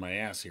kicking my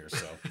ass here,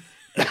 so.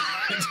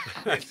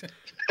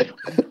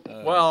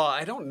 Well,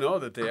 I don't know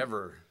that they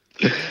ever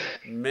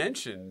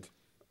mentioned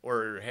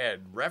or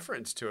had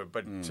reference to it,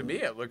 but to me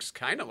it looks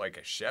kind of like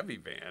a Chevy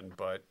van,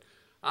 but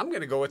I'm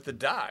going to go with the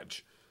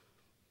Dodge.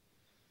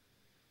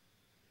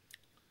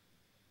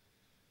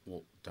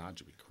 Well,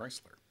 Dodge would be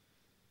Chrysler.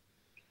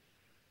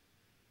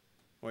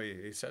 Well,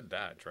 he said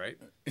Dodge, right?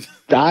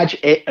 Dodge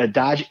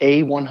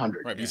A100.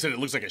 Right, but you said it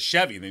looks like a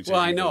Chevy. And then you said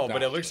Well, I you go know,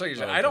 but it Dodge. loock like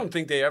Okay. I don't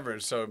think they ever.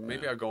 So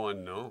maybe I'll go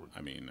unknown.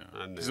 I mean,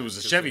 On because that, it was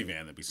a 'cause Chevy they-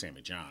 van, that'd be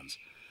Sammy John's.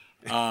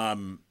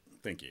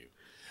 Thank you.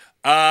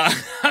 I'm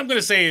going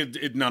to say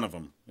none of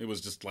them. It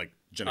was just like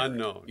generic.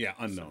 Unknown. Yeah,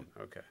 unknown.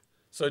 Okay,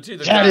 so it's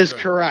either That Dodge is or-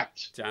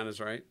 correct. John is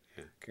right.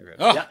 Yeah, congrats.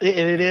 Oh, Yeah,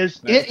 it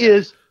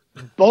is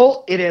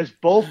both. It has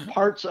both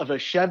parts of a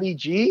Chevy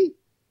G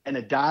and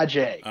a Dodge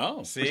A.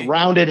 oh. See? With the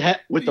rounded You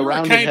were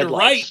rounded kinda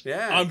headlights. right.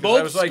 Yeah, On 'cause both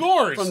I was like,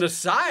 scores. from the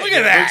side. Look at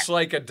it that. looks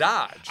like a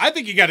Dodge. I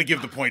think you got to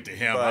give the point to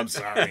him. I'm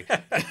sorry.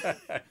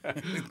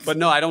 But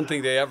no, I don't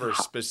think they ever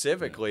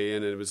specifically,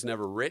 and it was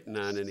never written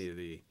on any of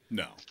the.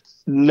 No,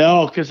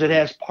 No, because it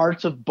has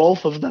parts of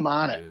both of them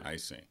on it. I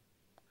see.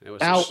 It was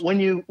Now, when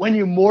you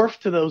morph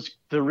to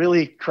the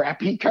really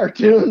crappy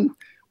cartoon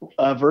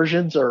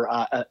versions or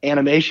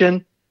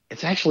animation,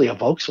 it's actually a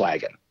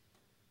Volkswagen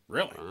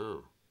Really?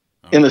 wow.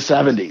 in the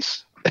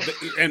 70s.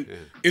 And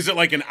is it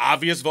like an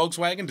obvious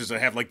Volkswagen? Does it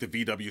have like the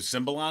VW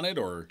symbol on it,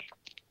 or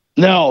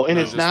No, and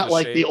it's just not the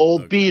like shape. the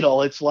old Okay.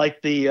 Beetle. It's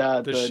like the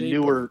shape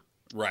newer,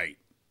 right?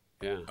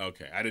 Yeah.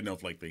 Okay, I didn't know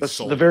if like they the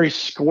sold very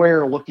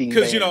square looking.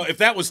 because if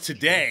that was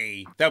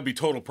today, that would be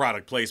total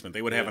product placement.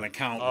 They would have an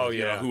account Oh, with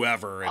yeah.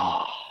 whoever,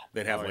 and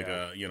they'd have Oh, like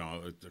yeah.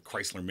 a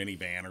Chrysler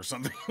minivan or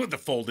something with the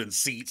fold-in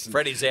seats. And,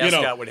 Freddie's you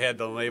ascot know, would have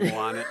the label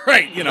on it.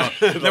 right? There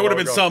would have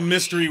been logo. some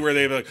mystery where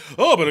they'd be like,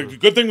 "Oh, but a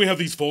good thing we have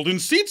these fold-in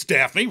seats,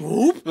 Daphne."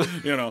 Whoop,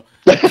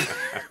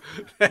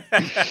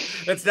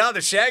 It's now the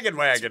Shaggin'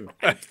 Wagon.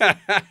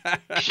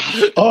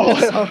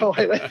 Oh,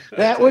 wait,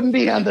 that wouldn't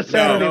be on the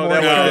Saturday no,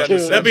 morning that would be on the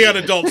cartoon. that'd be on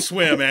Adult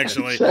Swim,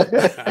 actually.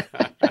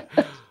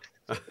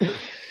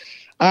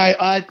 All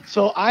right,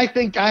 so I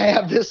think I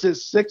have this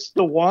as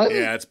 6-1.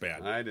 Yeah, it's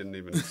bad. I didn't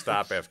even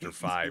stop after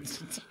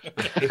 5.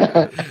 All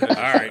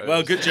right,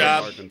 well, good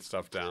job. Marking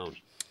stuff down.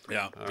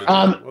 Yeah.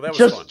 Well, that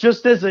was fun.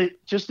 Just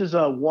as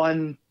a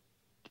one,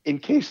 in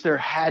case there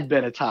had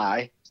been a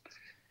tie,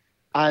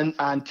 on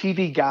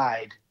TV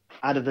Guide,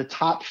 out of the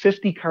top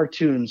 50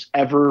 cartoons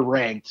ever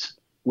ranked,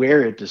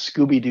 where does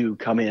Scooby Doo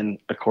come in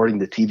according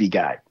to TV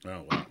Guide?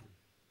 Oh wow.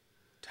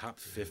 Top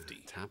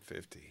 50. Top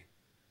 50.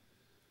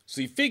 So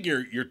you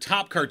figure your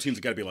top cartoons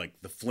got to be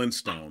like the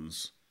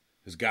Flintstones.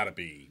 Has got to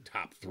be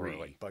top 3. Or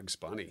like Bugs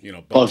Bunny.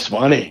 Bugs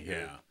Bunny.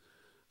 Yeah.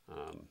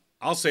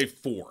 I'll say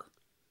 4.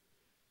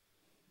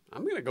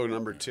 I'm going to go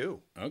number 2.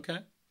 Okay.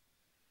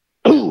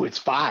 Ooh, it's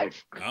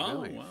 5. Oh,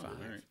 Really? wow. 5. All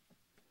right.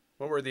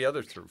 What were the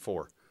other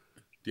 4?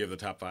 Do you have the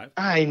top 5?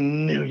 I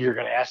knew you were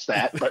going to ask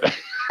that, but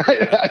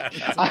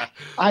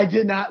I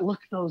did not look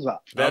those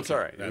up. That's Okay,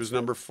 all right. It was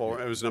number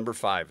 4. It was number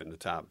 5 in the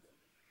top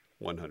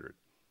 100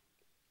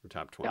 or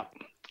top 20.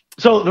 Yeah.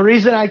 So the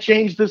reason I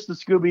changed this to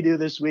Scooby Doo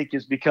this week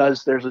is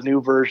because there's a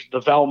new version, the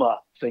Velma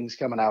thing's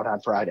coming out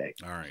on Friday.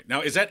 All right.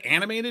 Now, is that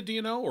animated, do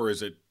you know, or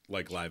is it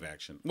like live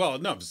action? Well,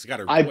 no, it's got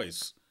her I-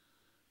 voice.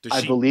 Does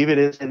I she? believe it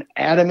is an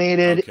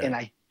animated, Okay. and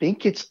I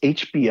think it's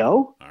HBO,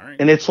 All right.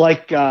 and it's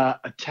like a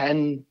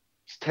 10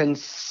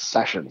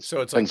 sessions. So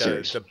it's 10 like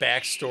series. the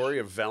backstory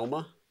of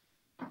Velma?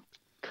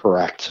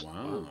 Correct.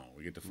 Wow.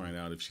 We get to find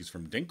out if she's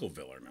from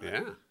Dinkleville or not.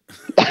 Yeah.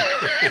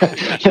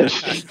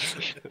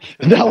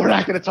 No, we're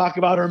not going to talk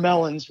about her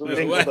melons from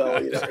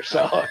Dinkleville either.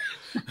 So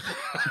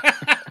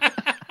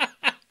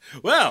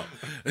Well,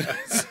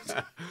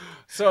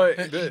 So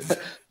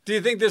do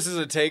you think this is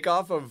a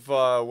takeoff of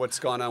what's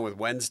gone on with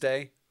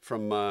Wednesday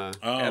from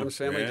Addams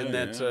Family? yeah, Didn't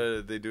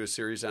that they do a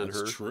series on her?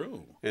 that's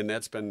true. And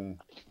that's been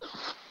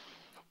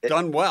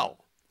done well.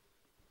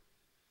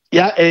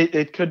 yeah,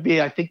 it could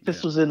be. I think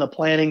this was in the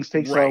plannings.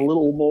 Takes Right. a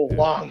little more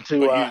long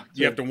to. But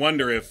you have to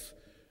wonder if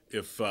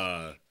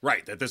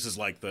right, that this is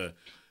like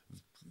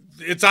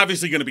it's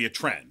obviously going to be a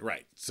trend,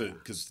 right? So,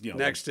 because,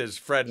 Next is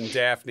Fred and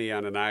Daphne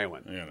on an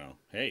island.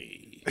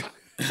 hey,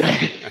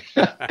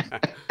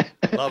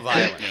 Love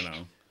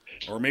Island.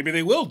 or maybe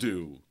they will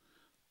do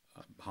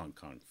Hong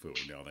Kong Philly.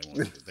 No, they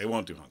won't. They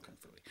won't do Hong Kong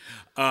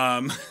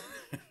Philly.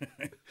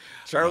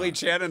 Charlie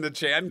Chan and the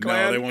Chan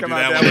clan? No, they won't Come do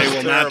on, that one. They was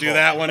will not do terrible.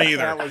 that one either.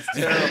 That was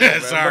terrible.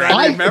 man. Sorry. But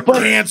I remember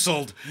it.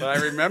 Canceled. But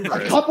I remember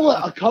A it.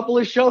 couple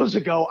of shows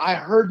ago, I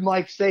heard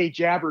Mike say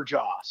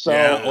Jabberjaw, so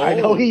Yeah. I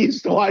know Oh. he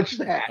used to watch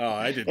that. Oh,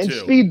 I did and too.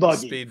 Speed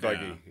Buggy. Speed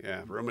buggy.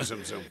 Yeah. Rumor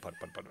zoom zoom. Put,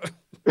 put, put.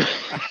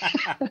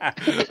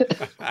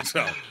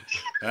 So,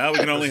 well, we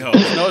can only hope.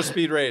 No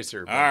speed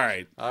racer. but- All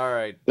right. All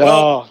right.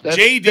 Well, that's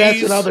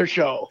JD's another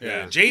show.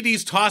 Yeah.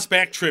 JD's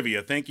tossback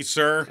trivia. Thank you,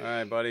 sir. All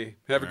right, buddy.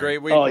 Have a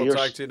great week. Oh, We'll you're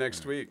talk to you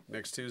next week,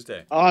 next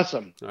Tuesday.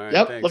 Awesome. All right,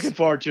 Yep, thanks. looking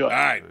forward to it. All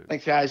right.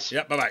 Thanks, guys.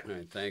 Yep. Bye bye. All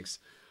right, thanks.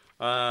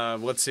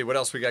 Let's see what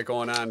else we got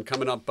going on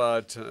coming up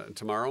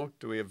tomorrow.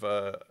 Do we have?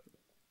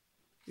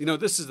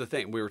 This is the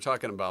thing we were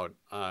talking about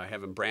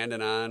having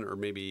Brandon on, or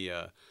maybe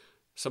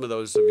some of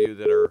those of you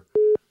that are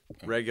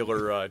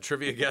regular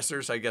trivia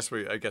guessers. I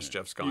guess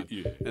Jeff's gone,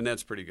 and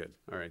that's pretty good.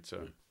 All right,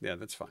 so yeah,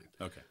 that's fine.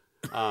 Okay.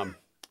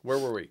 Where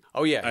were we?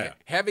 Oh yeah,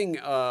 having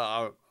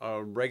a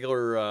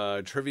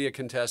regular trivia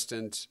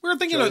contestant. We were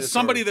thinking join of us,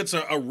 somebody or- that's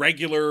a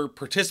regular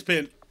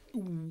participant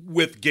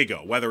with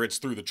Gigo, whether it's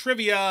through the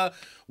trivia,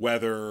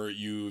 whether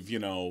you've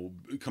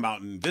come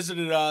out and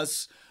visited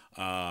us.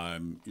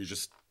 You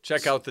just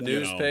check out the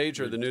news page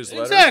or the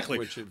newsletter. Exactly.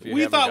 Which if you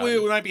We haven't thought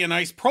gotten- it might be a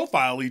nice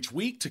profile each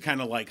week to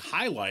kind of like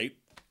highlight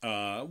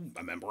a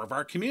member of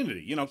our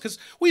community, because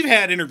we've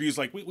had interviews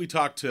like we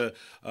talked to,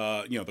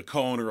 the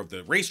co-owner of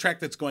the racetrack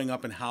that's going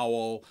up in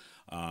Howell.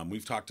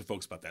 We've talked to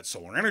folks about that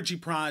solar energy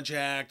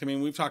project. I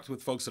mean, we've talked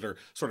with folks that are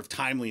sort of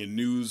timely and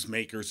news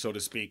makers, so to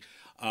speak.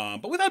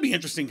 But we thought it'd be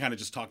interesting kind of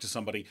just talk to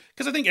somebody,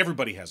 because I think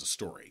everybody has a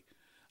story.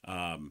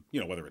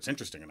 Whether it's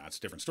interesting or not, it's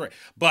a different story.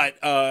 But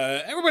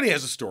everybody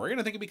has a story,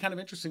 and I think it'd be kind of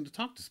interesting to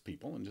talk to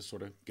people and just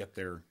sort of get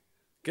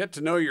Get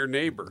to know your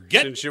neighbor,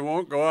 Get- since you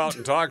won't go out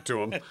and talk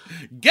to him.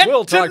 Get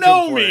We'll to talk to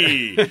know him for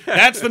you. me.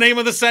 That's the name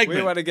of the We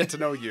segment. want to get to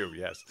know you,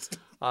 yes.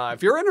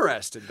 If you're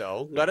interested,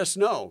 though, let us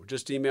know.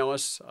 Just email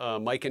us,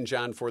 Mike and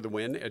John for the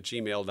win at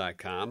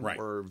gmail.com, Right.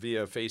 or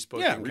via Facebook.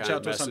 Yeah, and reach kind out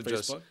of to us on message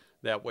us Facebook.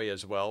 that way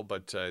as well.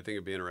 But I think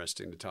it'd be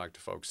interesting to talk to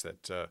folks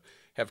that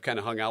have kind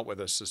of hung out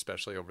with us,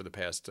 especially over the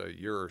past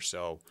year or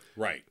so.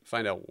 Right.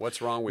 Find out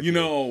what's wrong with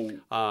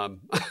you.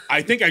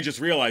 I think I just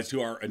realized who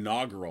our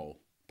inaugural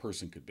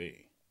person could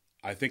be.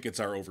 I think it's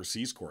our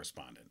overseas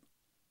correspondent,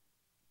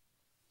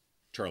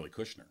 Charlie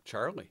Kushner.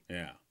 Charlie.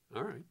 Yeah.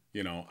 All right.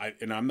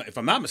 If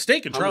I'm not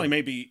mistaken, Charlie How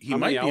might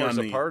many be hours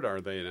on the. apart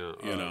are they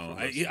now?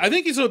 I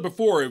think he said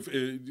before. If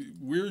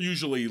we're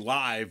usually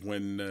live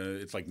when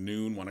it's like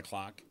noon, 1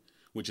 o'clock,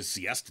 which is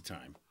siesta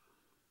time.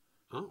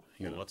 Oh,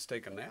 let's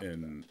take a nap.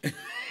 And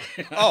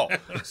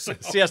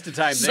Siesta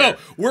time so there.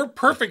 we're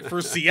perfect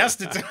for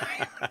siesta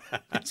time.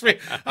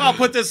 I'll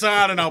put this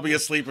on and I'll be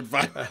asleep in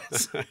 5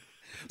 minutes.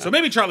 So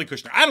maybe Charlie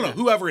Kushner. I don't know,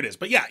 whoever it is.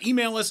 But yeah,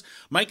 email us,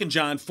 Mike and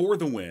John for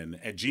the win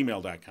at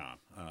gmail.com.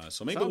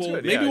 So maybe Sounds we'll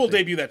good. Yeah, I we'll think-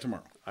 debut that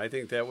tomorrow. I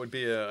think that would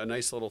be a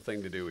nice little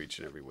thing to do each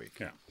and every week.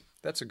 Yeah.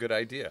 That's a good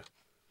idea.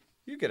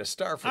 You get a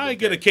star for the I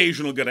get day.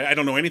 occasional good. I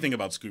don't know anything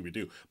about Scooby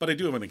Doo, but I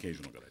do have an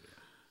occasional good idea.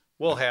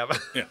 We'll have.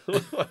 Yeah.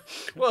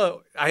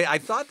 Well, I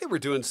thought they were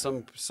doing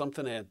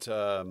something at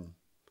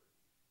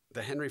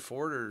the Henry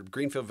Ford or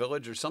Greenfield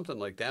Village or something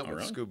like that with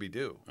really? Scooby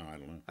Doo. Oh, I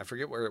don't know. I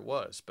forget where it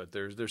was, but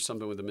there's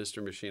something with the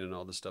Mystery Machine and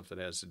all the stuff that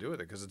has to do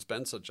with it, because it's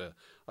been such a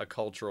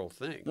cultural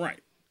thing. Right.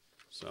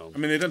 So I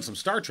mean, they've done some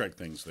Star Trek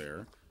things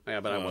there. yeah,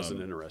 but I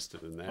wasn't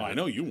interested in that. Oh, I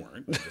know you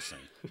weren't. I'm just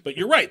saying. But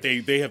you're right.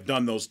 They have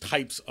done those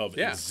types of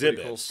Yeah, exhibits.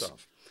 pretty cool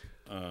stuff.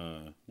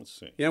 Let's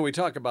see. We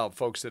talk about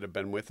folks that have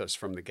been with us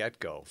from the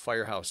get-go.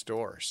 Firehouse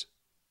Doors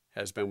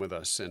has been with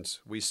us since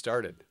we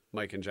started.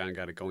 Mike and John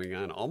got it going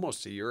on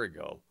almost a year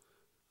ago,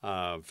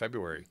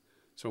 February.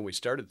 That's when we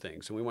started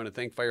things. And we want to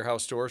thank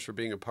Firehouse Doors for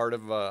being a part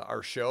of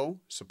our show,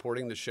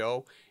 supporting the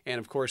show, and,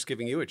 of course,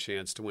 giving you a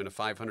chance to win a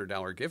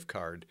 $500 gift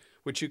card,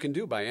 which you can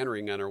do by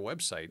entering on our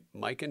website,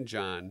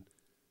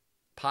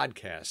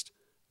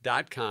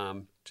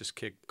 mikeandjohnpodcast.com. Just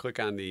click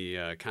on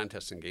the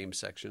contest and games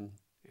section,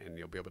 and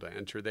you'll be able to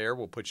enter there.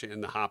 We'll put you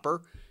in the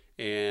hopper.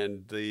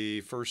 And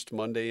the first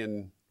Monday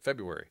in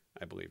February,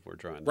 I believe we're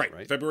drawing that,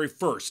 right? February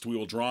 1st, we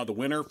will draw the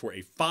winner for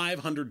a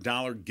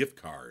 $500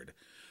 gift card,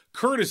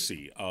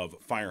 courtesy of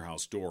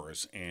Firehouse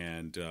Doors.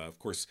 And, of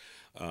course,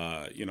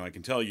 I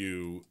can tell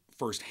you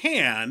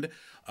firsthand,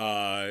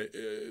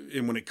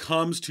 and when it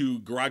comes to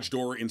garage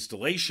door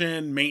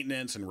installation,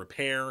 maintenance, and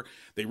repair,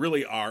 they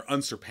really are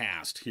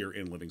unsurpassed here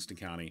in Livingston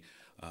County.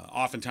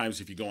 Oftentimes,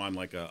 if you go on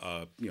like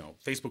a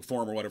Facebook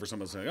forum or whatever,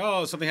 someone's saying,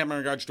 "Oh, something happened on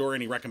my garage door.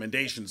 Any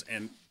recommendations?"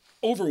 And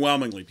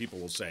overwhelmingly, people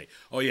will say,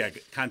 "Oh yeah,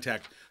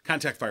 contact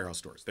Firehouse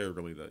Doors. They're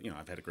really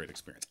I've had a great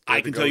experience."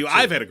 I can tell you,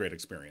 I've had a great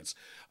experience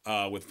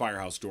with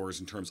Firehouse Doors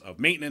in terms of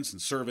maintenance and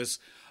service,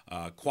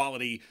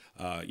 quality,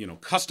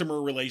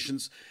 customer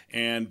relations,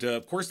 and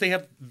of course, they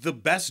have the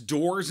best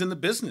doors in the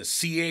business: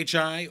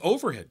 CHI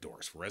overhead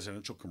doors for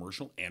residential,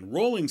 commercial, and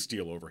rolling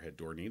steel overhead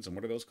door needs. And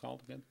what are those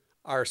called again?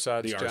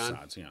 RSODs, The John.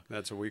 RSODs, yeah.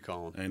 That's what we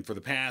call them. And for the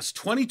past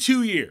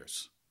 22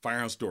 years,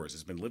 Firehouse Doors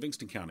has been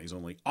Livingston County's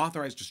only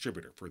authorized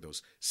distributor for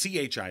those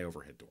CHI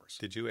overhead doors.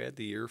 Did you add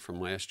the year from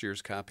last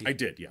year's copy? I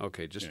did, yeah.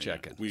 Okay, just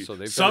checking. Yeah. So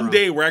they've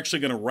Someday we're actually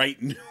going to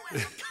write new.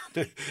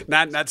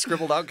 not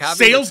scribbled out copies.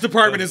 Sales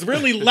department is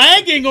really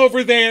lagging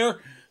over there.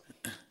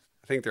 I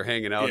think they're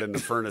hanging out in the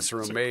furnace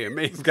room. May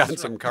have gotten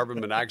some carbon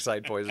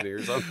monoxide poisoning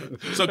or something.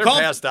 So they're call,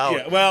 passed out.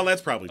 Yeah, well,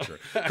 that's probably true.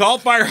 Call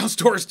Firehouse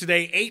Doors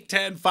today,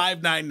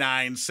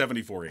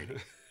 810-599-7480.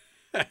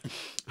 All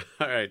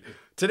right.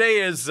 Today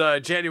is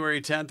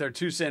January 10th, our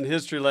 2-cent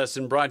history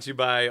lesson brought to you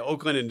by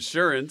Oakland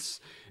Insurance.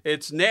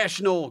 It's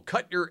National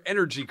Cut Your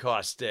Energy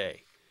Costs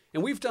Day.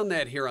 And we've done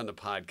that here on the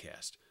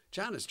podcast.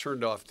 John has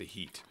turned off the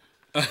heat.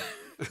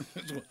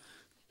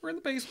 We're in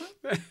the basement.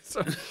 So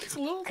It's a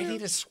little. I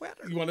need a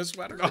sweater. You want a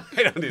sweater? No,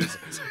 I don't need a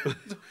sweater.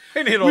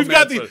 I need an old We've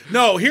got man the. sweater.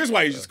 No, here's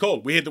why it's just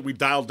cold. We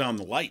dialed down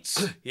the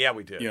lights. Yeah,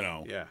 we did. You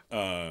know.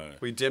 Yeah.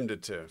 We dimmed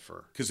it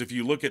for Because if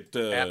you look at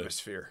the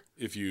atmosphere.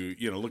 if you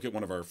look at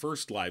one of our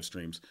first live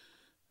streams,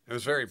 It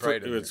was very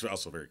bright. in it's there.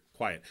 also very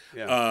quiet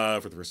Yeah.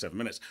 for the first 7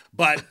 minutes.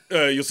 But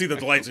you'll see that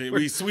the lights.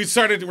 we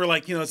started. We're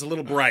like, it's a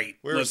little bright.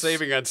 We were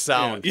saving on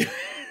sound. Yeah.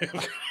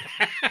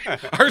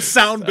 Our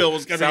sound bill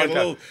was coming in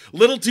a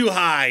little too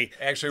high.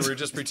 Actually, we were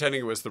just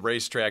pretending it was the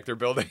racetrack they're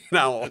building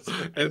now,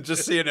 and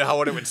just seeing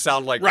what it would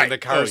sound like when the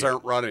cars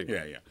aren't running.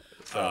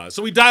 Yeah.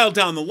 So we dialed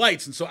down the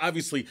lights, and so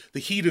obviously the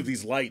heat of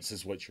these lights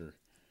is what you're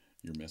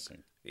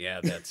missing. Yeah,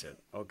 that's it.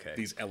 Okay.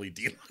 These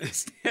LED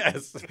lights.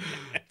 Yes.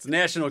 It's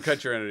National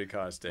Cut Your Energy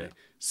Costs Day.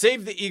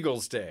 Save the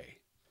Eagles Day.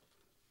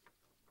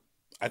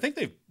 I think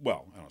they've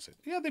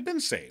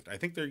been saved. I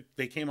think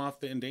they came off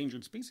the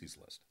endangered species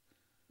list.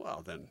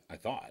 Well, then I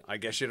thought. I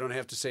guess you don't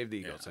have to save the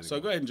Eagles anymore.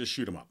 So go ahead and just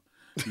shoot them up.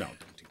 No,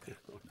 don't do that.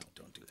 No,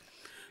 don't do that.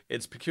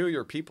 It's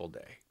Peculiar People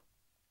Day.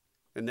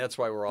 And that's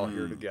why we're all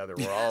here together.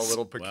 We're all a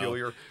little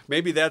peculiar.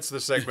 Maybe that's the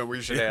segment we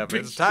should have.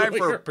 It's time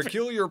for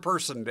Peculiar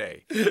Person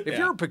Day. If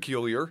you're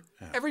peculiar,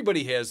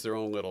 everybody has their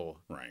own little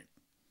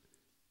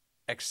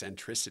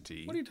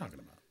eccentricity. What are you talking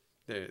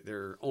about?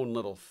 Their own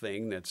little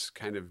thing that's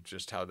kind of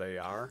just how they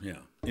are. Yeah,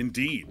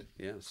 indeed.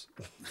 Yes.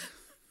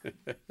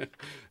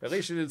 At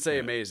least you didn't say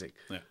amazing.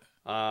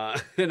 Yeah.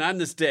 And on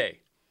this day,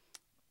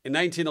 in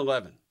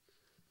 1911,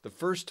 the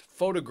first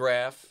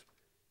photograph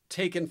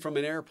taken from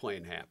an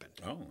airplane happened.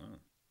 Oh, wow.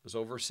 It was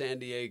over San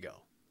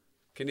Diego.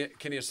 Can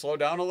you slow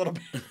down a little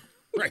bit?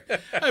 Right.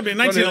 I mean,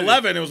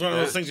 1911, it was one of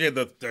those things you had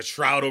the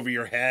shroud over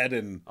your head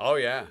and, Oh,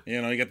 yeah.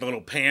 you get the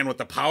little pan with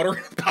the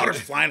powder. Powder's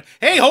flying.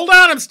 Hey, hold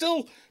on. I'm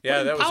still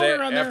Yeah, that was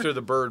powder on after there.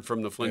 the bird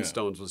from the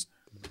Flintstones was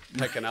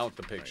pecking out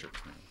the picture.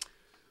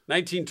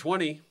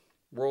 1920,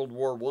 World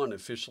War I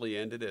officially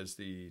ended as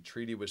the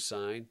treaty was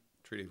signed,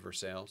 Treaty of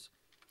Versailles.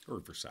 Or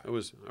Versailles. It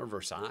was or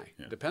Versailles.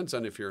 Depends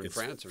on if you're in It's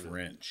France or not.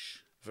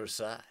 French.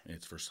 Versailles.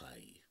 It's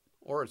Versailles.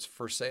 Or it's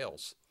for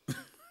sales.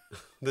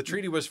 The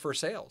treaty was for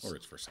sales. Or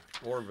it's Versailles.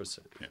 Or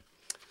Versailles. Yeah.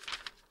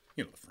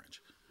 You know the French.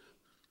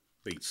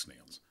 They eat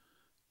snails.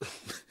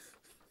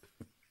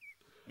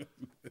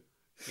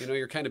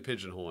 You're kind of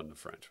pigeonholing the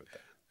French with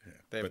that. Yeah.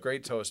 They have But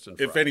great toast and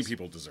fries. if any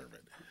people deserve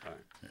it. All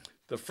right.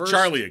 The first,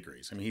 Charlie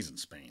agrees. I mean, he's in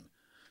Spain.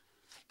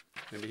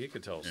 Maybe he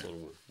could tell us a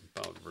little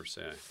about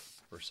Versailles.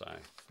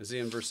 Is he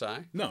in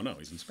Versailles? No,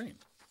 he's in Spain.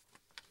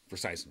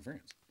 Versailles is in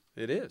France.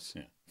 It is.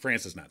 Yeah.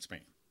 France is not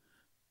Spain.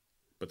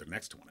 But they're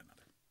next to one another.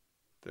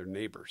 They're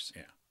neighbors.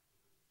 Yeah.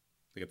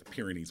 They got the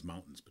Pyrenees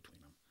Mountains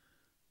between them.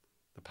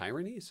 The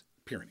Pyrenees?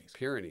 Pyrenees.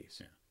 Pyrenees.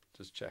 Yeah.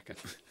 Just checking.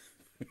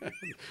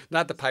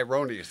 Not the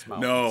Pyrenees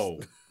Mountains. No.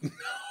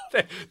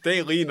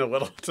 They lean a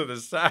little to the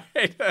side.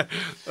 The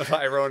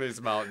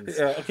Pyrenees Mountains.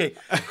 Yeah, okay.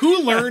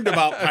 Who learned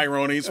about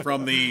Pyrenees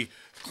from the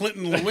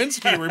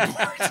Clinton-Lewinsky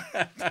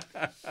report?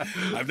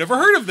 I've never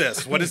heard of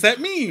this. What does that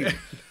mean?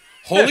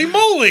 Holy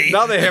moly!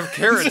 Now they have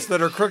carrots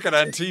that are crooked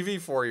on TV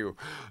for you.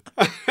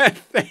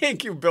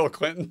 Thank you, Bill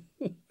Clinton.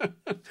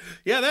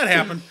 Yeah, that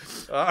happened.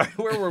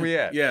 Where were we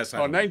at? Yes.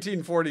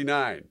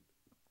 1949.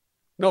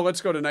 No,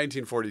 let's go to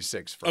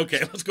 1946 first. Okay,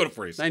 let's go to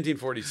phrase.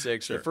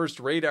 1946, Sure. the first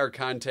radar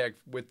contact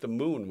with the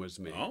moon was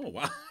made Oh,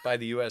 wow. by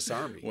the U.S.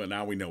 Army. Well,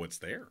 now we know it's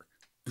there.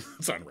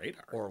 It's on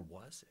radar. Or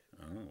was it?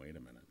 Oh, wait a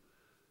minute.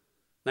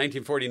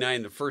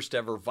 1949, the first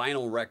ever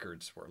vinyl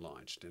records were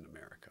launched in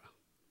America.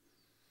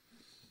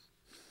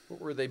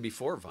 What were they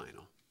before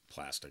vinyl?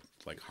 Plastic,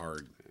 like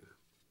hard,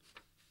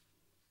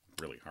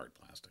 really hard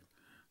plastic.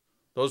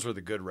 Those were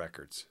the good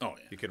records. Oh,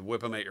 yeah. You could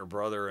whip them at your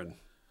brother and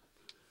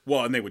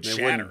Well, and they would they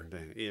shatter.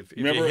 wouldn't. If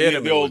Remember you hit the,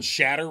 them, the old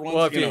shatter ones?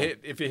 Well, if You you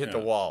know? hit the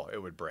wall,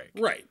 it would break.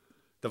 Right.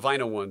 The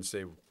vinyl ones, they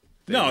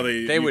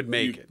you- would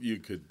make it. You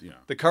could,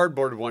 The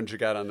cardboard ones you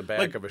got on the back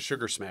Like, of a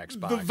Sugar Smacks The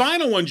box.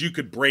 vinyl ones you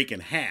could break in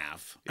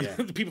half. Yeah.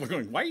 The people are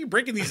going, why are you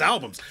breaking these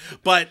albums?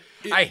 But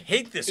I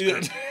hate this.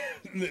 Yeah.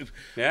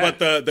 But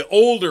the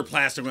older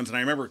plastic ones, and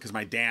I remember because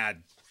my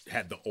dad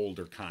had the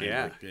older kind.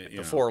 Yeah, like, the you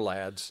know. Four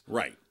Lads.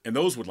 Right. And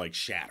those would like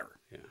shatter.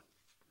 Yeah.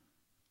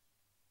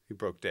 You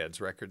broke Dad's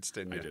records,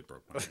 didn't you? I did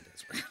broke my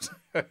dad's records.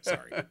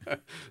 Sorry.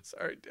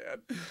 Sorry,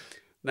 Dad.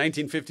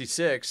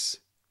 1956,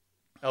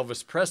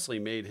 Elvis Presley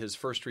made his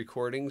first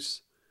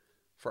recordings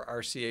for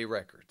RCA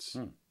Records.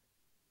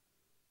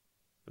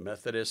 The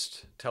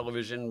Methodist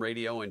Television,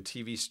 Radio, and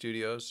TV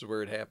Studios is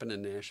where it happened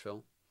in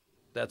Nashville.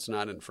 That's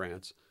not in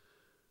France.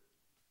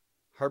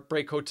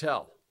 Heartbreak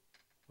Hotel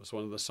was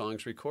one of the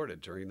songs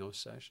recorded during those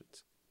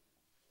sessions.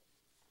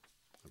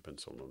 I've been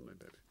so lonely,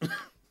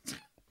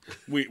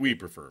 baby. We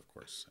prefer, of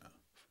course,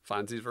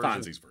 Fonzie's version?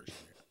 Fonzie's version.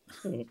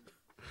 Yeah.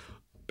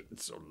 Been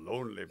so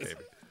lonely, baby.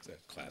 It's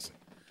a classic.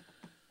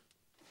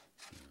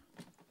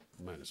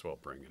 Might as well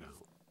bring it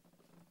out.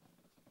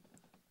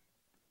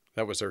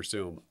 That was our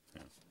Zoom.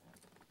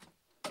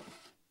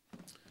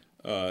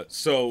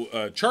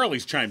 So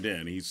Charlie's chimed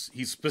in. He's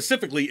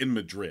specifically in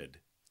Madrid.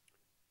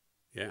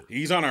 Yeah.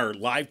 He's on our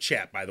live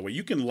chat, by the way.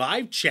 You can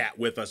live chat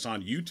with us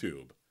on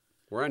YouTube.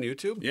 We're on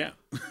YouTube? Yeah.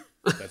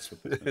 That's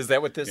what Is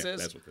that what this is?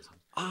 That's what this is.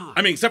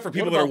 I mean, except for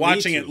people that are about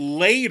watching it YouTube?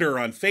 later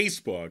on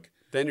Facebook.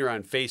 Then you're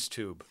on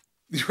FaceTube.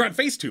 You're on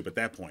FaceTube at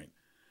that point.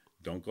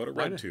 Don't go to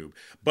Why RedTube.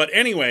 But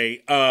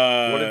anyway,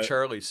 What did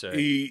Charlie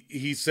say?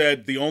 he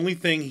said the only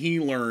thing he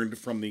learned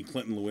from the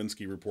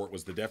Clinton-Lewinsky report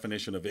was the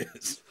definition of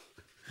is.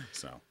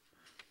 So,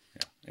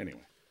 yeah.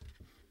 Anyway.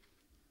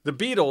 The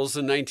Beatles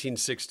in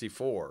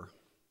 1964,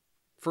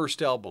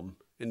 first album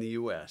in the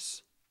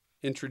U.S.,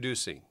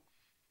 introducing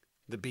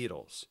the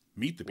Beatles.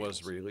 Meet the Beatles.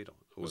 Was released.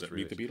 Was it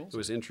Meet the Beatles? It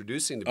was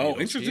introducing the Oh, Beatles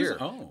introducing- here.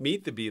 oh.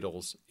 Meet the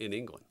Beatles in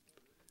England.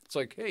 It's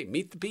like, hey,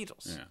 meet the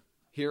Beatles. Yeah.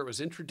 Here it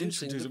was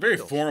introducing the Very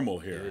Beatles. formal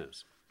here.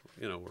 Yes.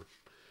 You know,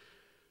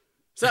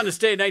 it's on this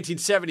day in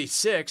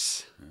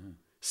 1976.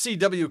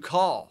 C.W.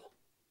 McCall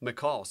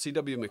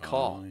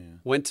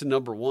went to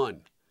number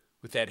one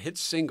with that hit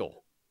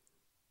single,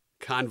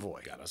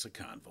 Convoy. Got us a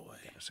convoy.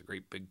 It's a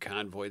great big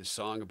convoy, the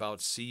song about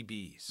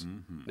CBs.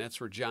 And that's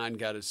where John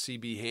got his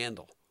CB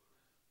handle.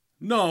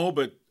 No,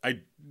 but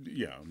it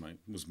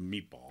was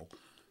Meatball.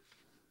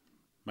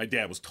 My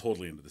dad was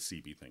totally into the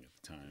CB thing at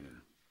the time.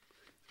 And,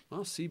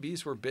 Well,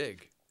 CBs were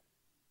big.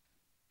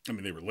 I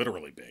mean, they were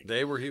literally big.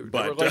 They were huge.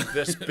 But, They were like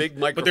this big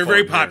microphone. But they're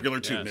very here. popular,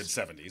 too, Yes.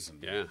 mid-70s.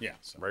 And, Yeah. Yeah.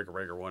 So. Breaker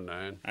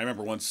 19. I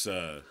remember once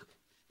I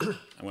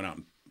went out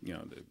and,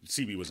 the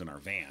CB was in our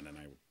van, and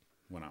I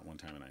went out one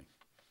time and I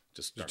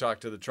just You started.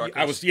 talked to the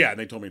truckers? And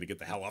they told me to get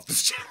the hell off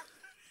this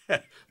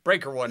channel.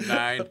 Breaker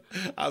 19.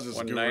 I was just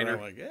One goofing niner.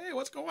 around like, hey,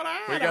 what's going on?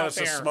 We got out us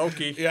a there?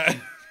 Smoky. Yeah.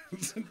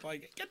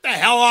 Like, get the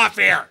hell off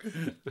here.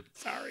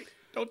 Sorry.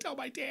 Don't tell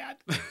my dad.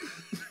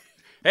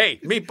 Hey,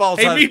 Meatball's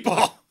Hey, on.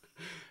 Meatball.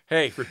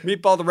 Hey,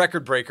 Meatball the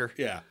record breaker.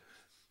 Yeah.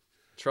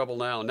 Trouble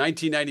now.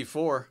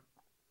 1994.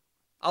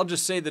 I'll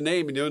just say the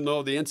name and you'll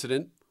know the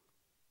incident.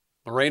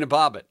 Lorena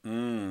Bobbitt.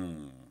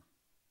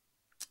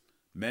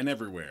 Men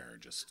everywhere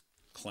just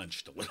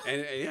clenched a little.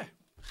 And, yeah.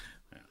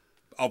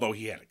 Although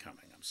he had it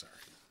coming. I'm sorry.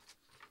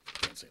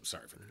 Can't say I'm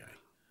sorry for the guy.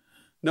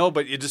 No,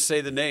 but you just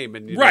say the name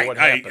and you know Right. what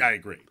happened. I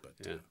agree. But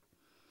Yeah.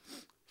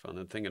 Found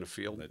that thing in a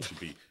field. that should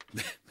be.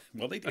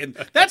 Well, and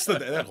that's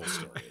that whole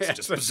story. It's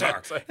just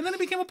bizarre. And then he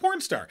became a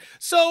porn star.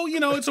 So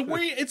it's a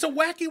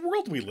wacky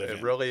world we live in.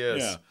 It really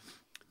is. Yeah.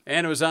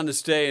 And it was on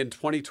this day in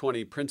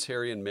 2020, Prince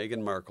Harry and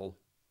Meghan Markle,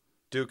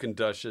 Duke and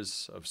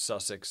Duchess of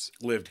Sussex,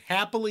 Lived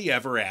happily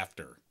ever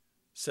after.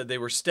 said they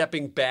were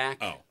stepping back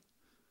Oh,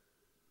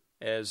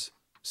 as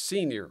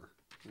senior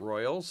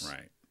royals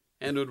right.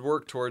 and would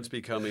work towards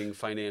becoming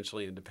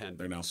financially independent.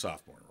 They're now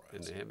sophomore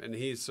royals. And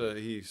he's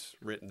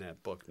written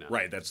that book now.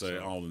 Right. That's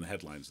all in the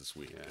headlines this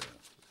week. And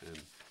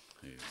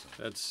He's,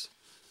 that's,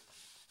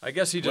 I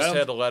guess he just Well,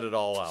 had to let it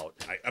all out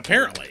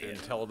apparently.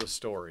 and tell the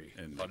story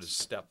and about his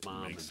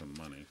stepmom. Make some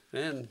money.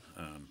 And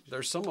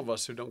there's some of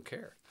us who don't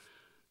care.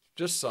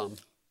 Just some.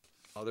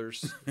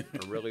 Others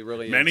are really,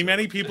 really Many, into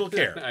many it. people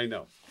care. I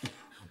know.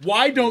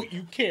 Why don't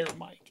you care,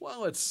 Mike?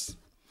 Well, it's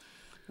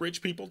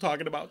Rich people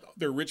talking about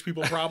their rich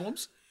people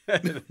problems?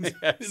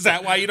 Is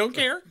that why you don't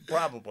care?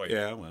 probably.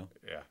 Yeah, well.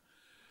 Yeah.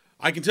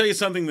 I can tell you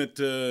something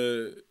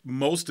that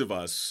most of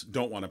us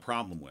don't want a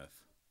problem with.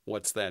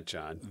 What's that,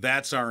 John?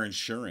 That's our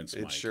insurance,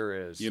 It Mike. sure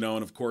is. And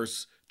of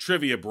course,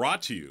 trivia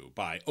brought to you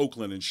by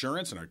Oakland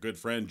Insurance and our good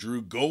friend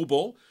Drew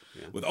Goebel.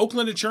 With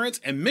Oakland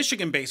Insurance and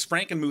Michigan-based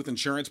Frankenmuth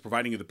Insurance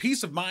providing you the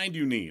peace of mind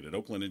you need. At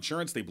Oakland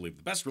Insurance, they believe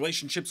the best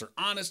relationships are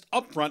honest,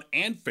 upfront,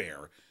 and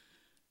fair.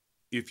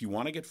 If you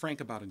want to get frank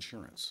about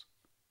insurance,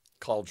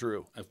 Call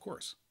Drew. of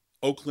course.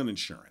 Oakland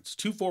Insurance,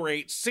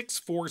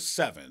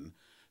 248-647-2500.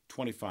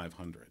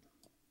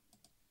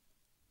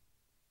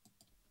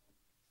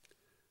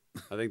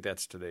 I think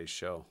that's today's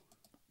show.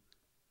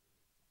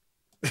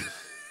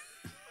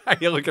 Are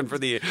you looking for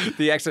the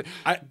exit?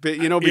 But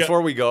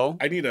before we go,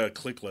 I need a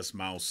clickless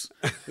mouse.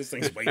 This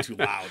thing's way too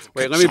loud.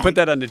 wait, let me put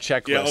that on the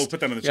checklist. Yeah, put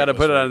that on the Got to checklist,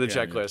 put it on the right.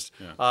 Yeah, checklist.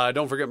 yeah.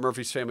 Don't forget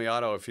Murphy's Family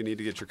Auto. If you need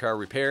to get your car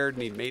repaired,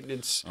 need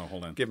maintenance,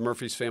 hold on. give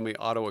Murphy's Family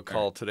Auto a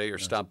call today or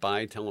stop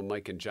by. Tell them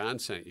Mike and John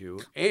sent you,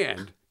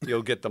 and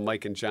you'll get the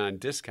Mike and John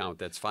discount.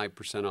 That's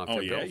 5% off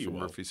your bill you from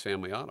will. Murphy's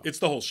Family Auto. It's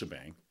the whole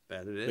shebang.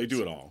 That it is. They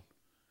do it all.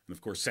 And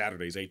of course,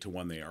 Saturdays 8 to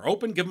 1 they are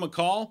open. Give them a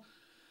call,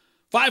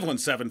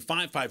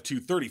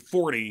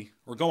 517-552-3040,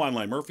 or go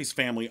online,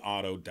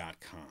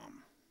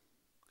 murphysfamilyauto.com.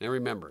 And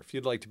remember, if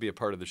you'd like to be a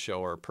part of the show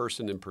or a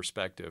person in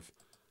perspective,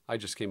 I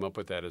just came up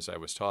with that as I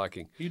was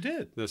talking. You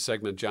did. The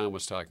segment John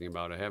was talking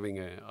about, having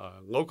a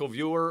local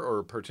viewer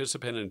or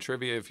participant in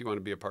trivia. If you want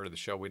to be a part of the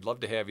show, we'd love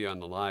to have you on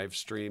the live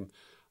stream.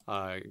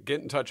 Get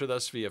in touch with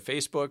us via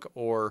Facebook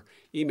or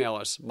email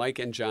us, Mike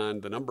and John,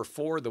 the number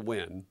 4, the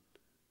win,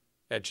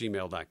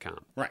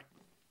 @gmail.com. Right.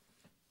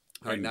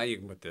 All right, now you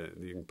can put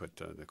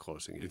the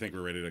closing in. You think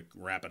we're ready to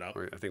wrap it up?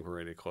 I think we're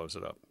ready to close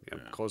it up. Yeah.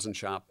 Closing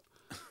shop.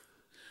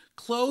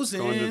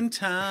 Closing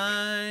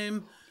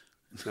time.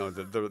 No,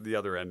 the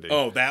other ending.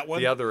 Oh, that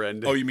one? The other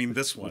ending. Oh, you mean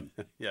this one?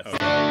 Yes. Okay.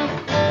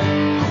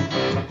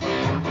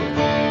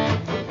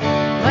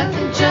 Mike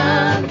and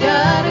John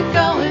got it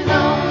going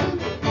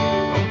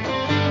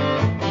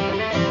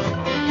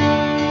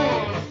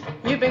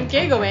on. You've been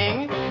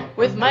giggling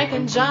with Mike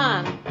and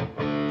John.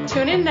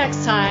 Tune in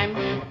next time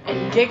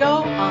and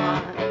giggle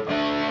on.